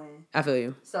going. I feel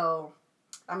you. So,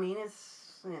 I mean,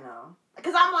 it's, you know,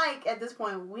 because I'm like, at this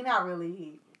point, we not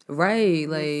really. Right.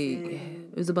 Like,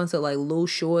 it was a bunch of like little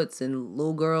shorts and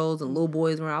little girls and little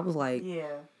boys where I was like. Yeah.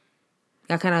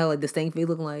 I kind of like distinct face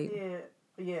looking like. Yeah.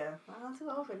 Yeah, I'm too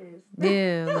old for this.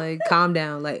 Yeah, like calm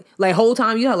down. Like whole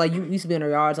time you used to be in the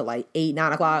yard till like 8,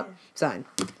 9 o'clock, son.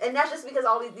 And that's just because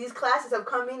all these classes have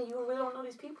come in and you really don't know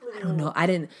these people anymore. I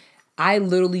don't know. I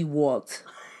literally walked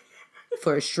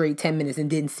for a straight 10 minutes and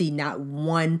didn't see not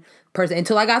one person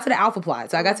until I got to the Alpha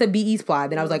Plot. So I got to BE's Plot,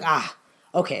 then I was like,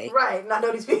 okay. Right, not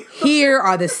know these people. Here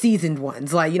are the seasoned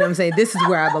ones. Like, you know what I'm saying? This is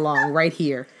where I belong, right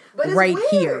here. But it's right weird.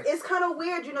 Here. It's kind of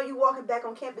weird, you know, you walking back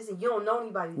on campus and you don't know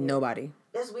anybody there. Nobody.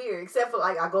 That's weird. Except for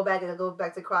like I go back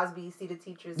to Crosby, see the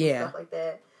teachers and stuff like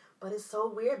that. But it's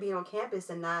so weird being on campus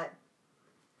and not.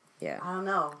 Yeah. I don't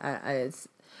know.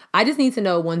 I just need to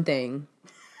know one thing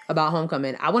about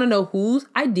homecoming. I want to know whose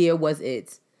idea was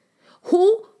it.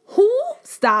 Who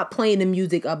stopped playing the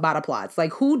music up by the plots?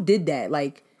 Like, who did that?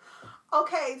 Like,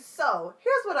 okay, so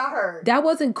here's what I heard. That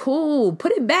wasn't cool.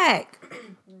 Put it back.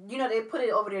 You know, they put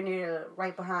it over there near,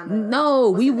 right behind the... No,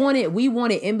 we want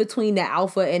it in between the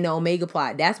alpha and the omega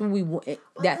plot. That's what we want.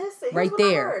 That right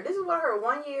there. This is what I heard.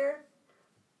 One year,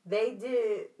 they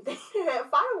had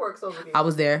fireworks over there. I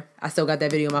was there. I still got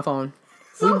that video on my phone.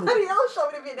 Somebody else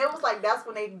showed me the video. It was like, that's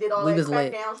when they did all that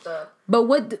crackdown stuff.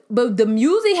 But the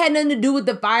music had nothing to do with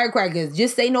the firecrackers.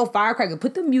 Just say no firecrackers.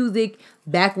 Put the music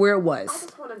back where it was. I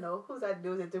just want to know whose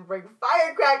idea was it to bring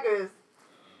firecrackers.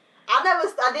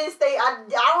 I didn't stay. I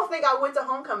don't think I went to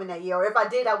homecoming that year. Or if I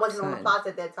did, I wasn't on the plots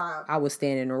at that time. I was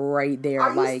standing right there.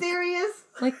 Are you serious?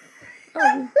 Like,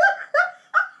 oh,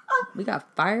 we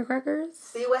got firecrackers?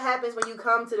 See what happens when you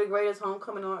come to the greatest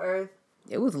homecoming on earth?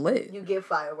 It was lit. You get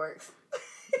fireworks.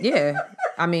 Yeah.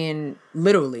 I mean,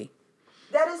 literally.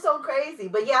 That is so crazy.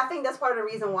 But yeah, I think that's part of the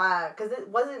reason why. Because it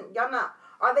wasn't,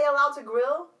 are they allowed to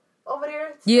grill over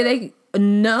there? Yeah,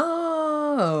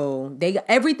 no.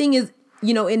 Everything is,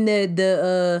 in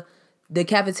the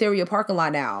cafeteria parking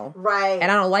lot now. Right.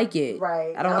 And I don't like it.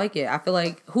 Right. I don't like it. I feel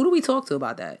like, who do we talk to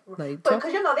about that? Like,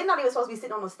 because they're not even supposed to be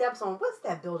sitting on the steps on, what's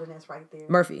that building that's right there?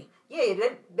 Murphy. Yeah,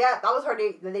 I was heard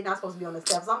they're not supposed to be on the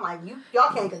steps. I'm like,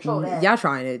 y'all can't control that. Y'all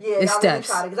trying it. Yeah, it's y'all steps.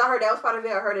 Really because I heard that was part of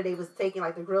it. I heard that they was taking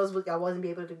like the grills, I wasn't be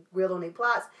able to grill on their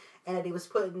plots, and that they was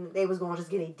going to just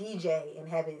get a DJ and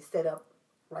have it set up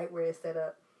right where it's set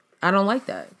up. I don't like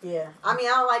that. Yeah. I mean,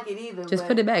 I don't like it either. Just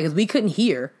put it back, because we couldn't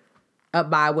hear up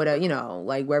by what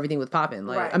like where everything was popping.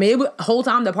 Like, right. I mean, whole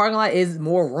time the parking lot is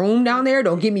more room down there.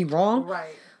 Don't get me wrong.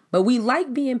 Right. But we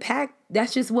like being packed.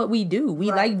 That's just what we do.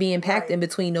 We like being packed in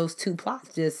between those two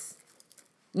plots. Just,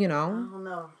 I don't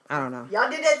know. Y'all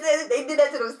did that. They did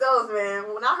that to themselves, man.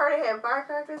 When I heard they had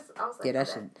firecrackers, I was like, yeah,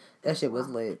 that shit was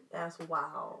lit. That's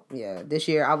wild. Yeah, this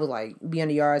year I was like, be in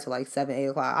the yard till like 7, 8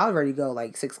 o'clock. I was ready to go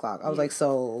like 6 o'clock. I was like,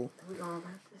 so. We gonna wrap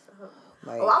this up.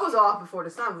 Like, I was off before the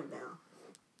sun went down.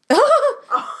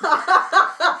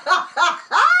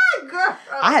 Girl.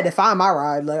 I had to find my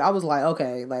ride. Like, I was like,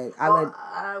 okay, like I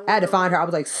had to find her. I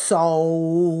was like,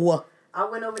 so. I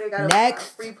went over there, got a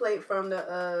free plate from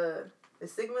the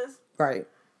Sigmas. Right.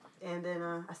 And then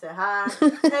I said hi.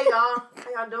 Hey y'all,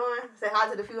 how y'all doing? Said hi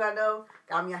to the few I know.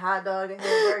 Got me a hot dog and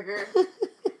hamburger.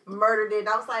 Murdered it. And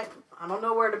I was like, I don't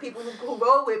know where the people who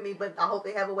go with me, but I hope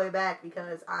they have a way back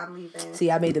because I'm leaving.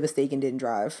 See, I made the mistake and didn't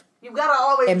drive. You gotta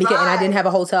always drive. And I didn't have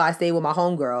a hotel. I stayed with my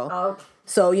homegirl. Oh, okay.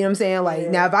 So, you know what I'm saying? Like,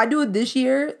 now if I do it this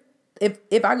year,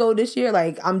 if I go this year,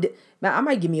 like, I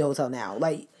might give me a hotel now.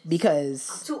 Like, because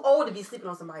I'm too old to be sleeping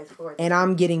on somebody's floor. And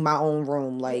I'm getting my own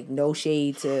room. Like, no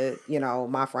shade to,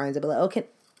 my friends. They'll be like, okay.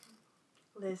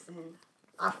 Listen,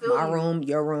 I feel my room,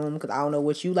 your room, because I don't know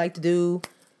what you like to do.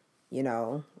 I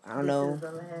don't know. This is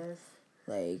the last.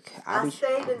 Like, I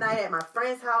stayed the night at my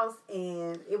friend's house,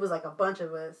 and it was like a bunch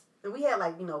of us. And we had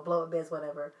like, blow up beds,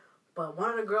 whatever. But one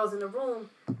of the girls in the room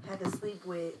had to sleep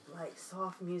with like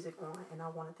soft music on, and I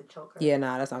wanted to choke her. Yeah,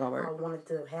 nah, that's not gonna work. I wanted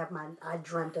to have I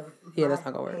dreamt of that's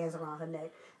not gonna work. Hands around her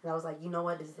neck. And I was like, you know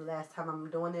what? This is the last time I'm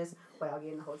doing this. But I'll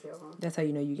get in the hotel room. That's how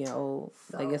you know you get old.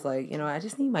 So, like, it's like, I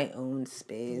just need my own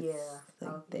space. Yeah.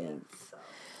 Like, thanks.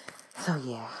 So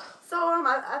yeah. So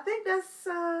I think that's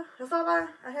all I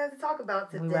have to talk about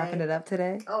today. We wrapping it up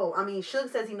today? Oh, I mean, Suge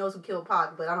says he knows who killed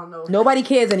Pac, but I don't know. Nobody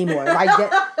cares anymore. Like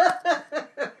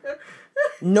that.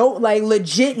 No, like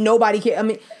legit, nobody cares. I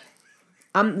mean,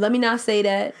 let me not say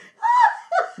that.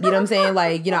 You know what I'm saying?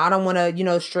 Like, I don't want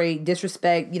to, straight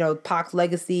disrespect, Pac's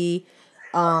legacy.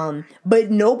 But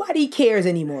nobody cares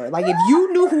anymore. Like, if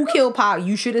you knew who killed Pac,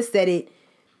 you should have said it.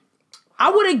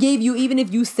 I would have gave you, even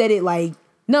if you said it like,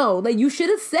 no, like, you should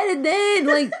have said it then.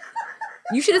 Like,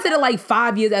 you should have said it like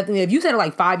 5 years after. If you said it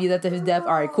like 5 years after his death,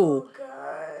 all right, cool.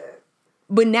 God.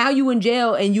 But now you in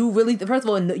jail and you really, first of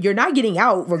all, you're not getting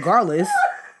out regardless.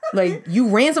 Like, you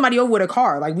ran somebody over with a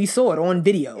car. Like, we saw it on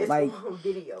video. It's like, on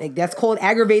video. Like, that's called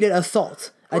aggravated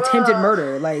assault. Attempted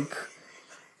murder. Like,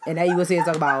 and now you gonna say it's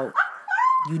about,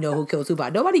 who killed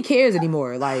Tupac. Nobody cares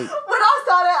anymore. Like, when I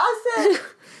saw that, I said,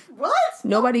 what?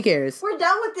 Nobody cares. We're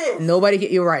done with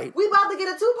this. You're right. We about to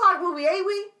get a Tupac movie, ain't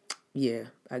we? Yeah,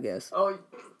 I guess. Oh,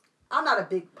 I'm not a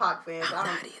big Pac fan.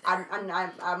 I'm not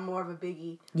either. I'm more of a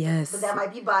Biggie. Yes. But that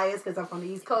might be biased because I'm from the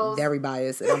East Coast. Very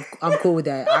biased. And I'm cool with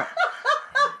that.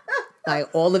 Like,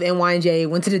 all of NYJ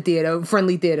went to the theater,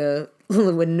 friendly theater,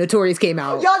 when Notorious came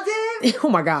out. Y'all did? Oh,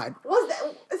 my God. What's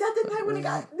that? Is that the Like when did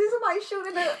somebody shoot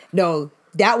in the... No,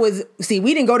 that was... See,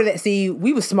 we didn't go to that... See,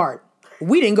 we was smart.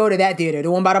 We didn't go to that theater.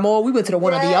 The one by the mall. We went to the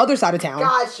one on the other side of town.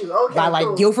 Got you. Okay, by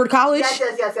like Guilford College.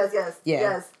 Yes. Yeah.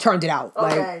 Yes. Turned it out.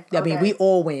 Okay. Like, I mean, we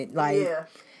all went. Like,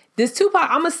 this Tupac,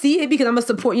 I'm going to see it because I'm going to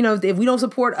support... You know, if we don't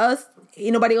support us,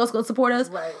 ain't nobody else going to support us.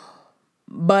 Right.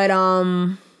 But,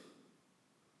 I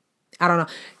don't know.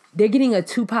 They're getting a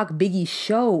Tupac Biggie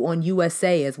show on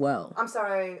USA as well. I'm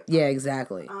sorry. Yeah,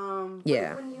 exactly.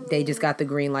 Yeah. They just got the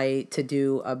green light to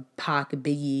do a Pac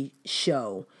Biggie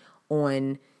show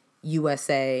on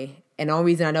USA. And the only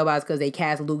reason I know about it is because they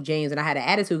cast Luke James. And I had an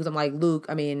attitude because I'm like, Luke,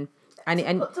 I mean...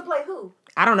 To play who?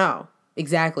 I don't know.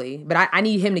 Exactly. But I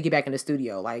need him to get back in the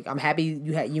studio. Like, I'm happy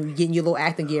you getting your little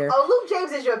acting gear. Oh, Luke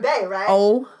James is your bae, right?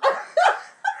 Oh.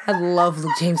 I love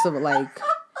Luke James so much. Like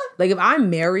if I'm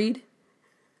married...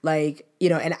 Like, you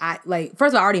know, and I, like,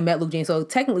 first of all, I already met Luke James, so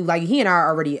technically, like, he and I are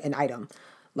already an item.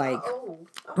 Like,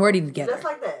 we're already together. Just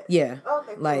like that? Yeah.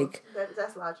 Okay, cool. Like,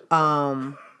 that's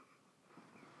logical.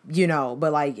 You know,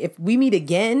 but, like, if we meet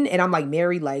again and I'm, like,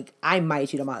 married, like, I might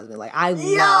cheat on my husband. Like, I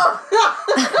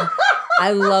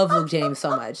love Luke James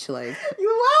so much. Like,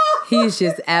 he's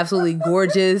just absolutely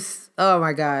gorgeous. Oh,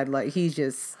 my God. Like, he's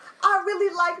just... I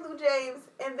really like Luke James.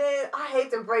 And then, I hate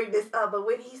to bring this up, but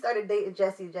when he started dating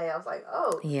Jessie J, I was like,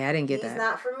 oh. Yeah, I didn't get that. He's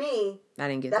not for me. I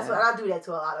didn't get that. That's what I do that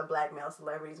to a lot of black male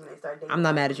celebrities when they start dating. I'm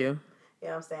not mad at you. You know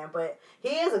what I'm saying? But he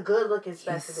is a good-looking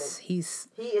specimen. He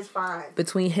is fine.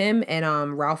 Between him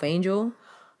and Ralph Angel.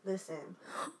 Listen.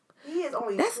 He is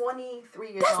only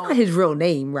 23 years old. That's not his real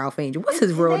name, Ralph Angel. What's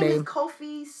his real name? His name is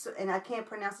Kofi, and I can't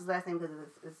pronounce his last name because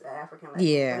it's African last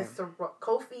name. Yeah. It's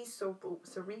Kofi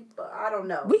Sariba. I don't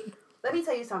know. Let me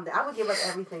tell you something. I would give up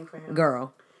everything for him.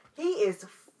 Girl. He is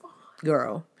fun.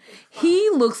 Girl. He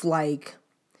looks like...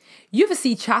 You ever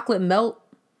see Chocolate Melt?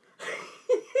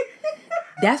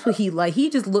 That's what he like. He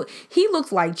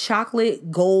looks like chocolate,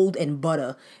 gold, and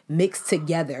butter mixed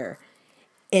together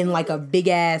in like a big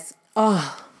ass...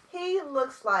 He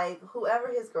looks like whoever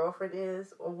his girlfriend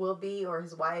is or will be or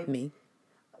his wife. Me.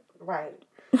 Right.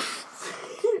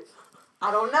 I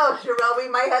don't know, Sherelle. We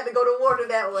might have to go to war to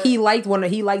that one. He liked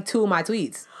two of my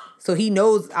tweets. So he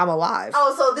knows I'm alive.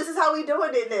 Oh, so this is how we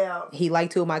doing it now. He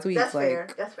liked two of my tweets. That's fair.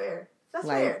 That's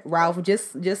fair. Ralph,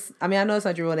 just I mean, I know it's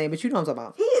not your real name, but you know what I'm talking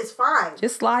about. He is fine.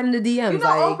 Just slide in the DMs. You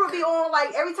know, Oprah be on,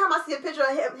 like, every time I see a picture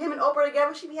of him and Oprah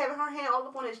together, she be having her hand all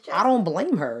up on his chest. I don't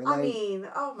blame her. I mean,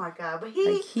 oh my God. But but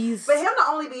him to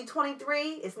only be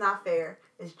 23, it's not fair.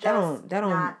 It's just not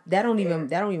fair. That don't even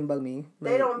bug me.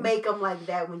 They don't make them like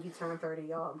that when you turn 30,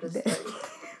 y'all. I'm just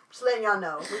letting y'all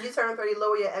know. When you turn 30,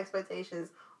 lower your expectations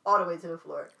all the way to the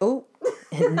floor. Oh.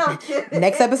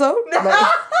 Next episode?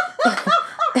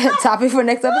 Topic for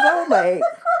next episode? Like,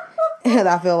 and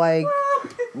I feel like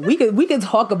we could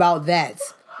talk about that.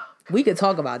 We could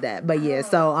talk about that. But yeah,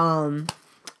 so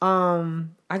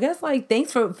I guess like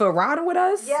thanks for riding with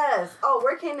us. Yes. Oh,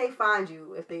 where can they find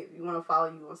you if you want to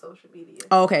follow you on social media?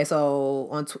 Okay, so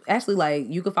on actually like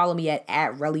you can follow me at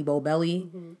Relly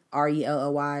Bobelly,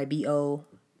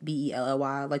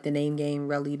 RELLYBOBELLY, like the name game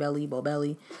Relly Belly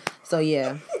Bobelly. So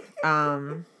yeah,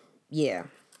 yeah,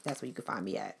 that's where you can find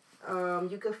me at.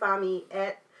 You can find me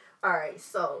at... Alright,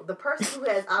 so the person who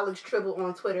has Alex Tribble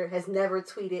on Twitter has never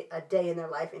tweeted a day in their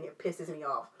life, and it pisses me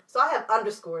off. So I have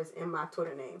underscores in my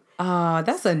Twitter name.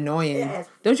 That's annoying. Yes.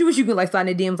 Don't you wish you could like slide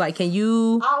in the DMs like, can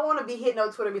you... I want to be hitting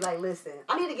on Twitter and be like, listen,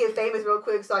 I need to get famous real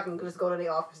quick so I can just go to the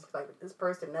office like, this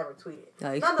person never tweeted.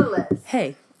 Like, nonetheless.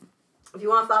 Hey. If you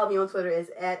want to follow me on Twitter,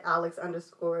 it's at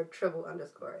Alex_Tribble_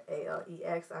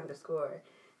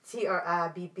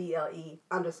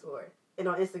 ALEX_TRIBBLE_. And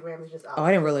on Instagram, it's just Alex. Oh,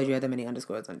 I didn't realize you had that many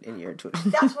underscores in your Twitter.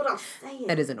 That's what I'm saying.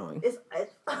 That is annoying.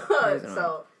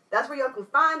 So that's where y'all can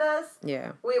find us.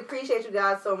 Yeah. We appreciate you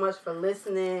guys so much for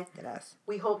listening. Yes.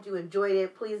 We hope you enjoyed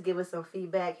it. Please give us some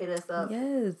feedback. Hit us up.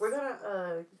 Yes. We're going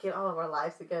to get all of our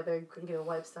lives together. We can get a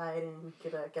website and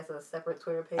get a separate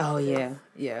Twitter page. Oh, yeah.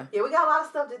 Yeah. Yeah, we got a lot of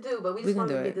stuff to do, but we just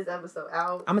wanted to get this episode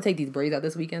out. I'm going to take these braids out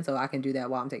this weekend so I can do that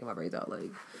while I'm taking my braids out. Like.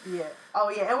 Yeah. Oh,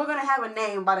 yeah. And we're going to have a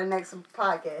name by the next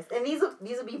podcast. And these will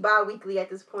be bi-weekly at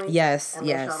this point. Yes.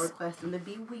 Unless y'all request them to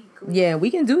be weekly. Yeah,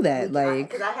 we can do that.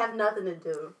 Because I have nothing to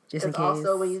do. Just in case.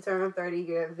 Also, when you turn 30,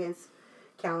 your events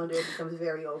calendar becomes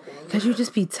very open. Because you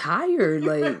just be tired.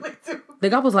 Like, the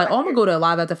guy was like, oh, I'm going to go to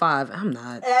Live After 5. I'm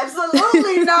not.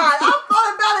 Absolutely not. I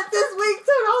thought about it this week,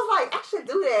 too. And I was like, I should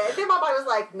do that. And then my body was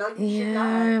like, no, you should not.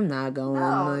 I'm not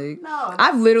going. No.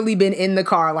 I've literally been in the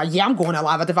car like, yeah, I'm going to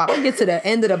Live After 5. I get to the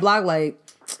end of the block like,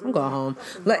 I'm going home.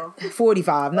 Like,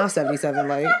 45, not 77.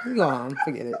 Like, go home.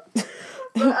 Forget it.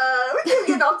 But, we keep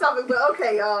getting off topic, but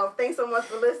okay, y'all. Thanks so much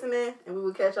for listening, and we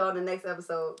will catch y'all in the next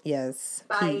episode. Yes.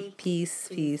 Bye.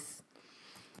 Peace.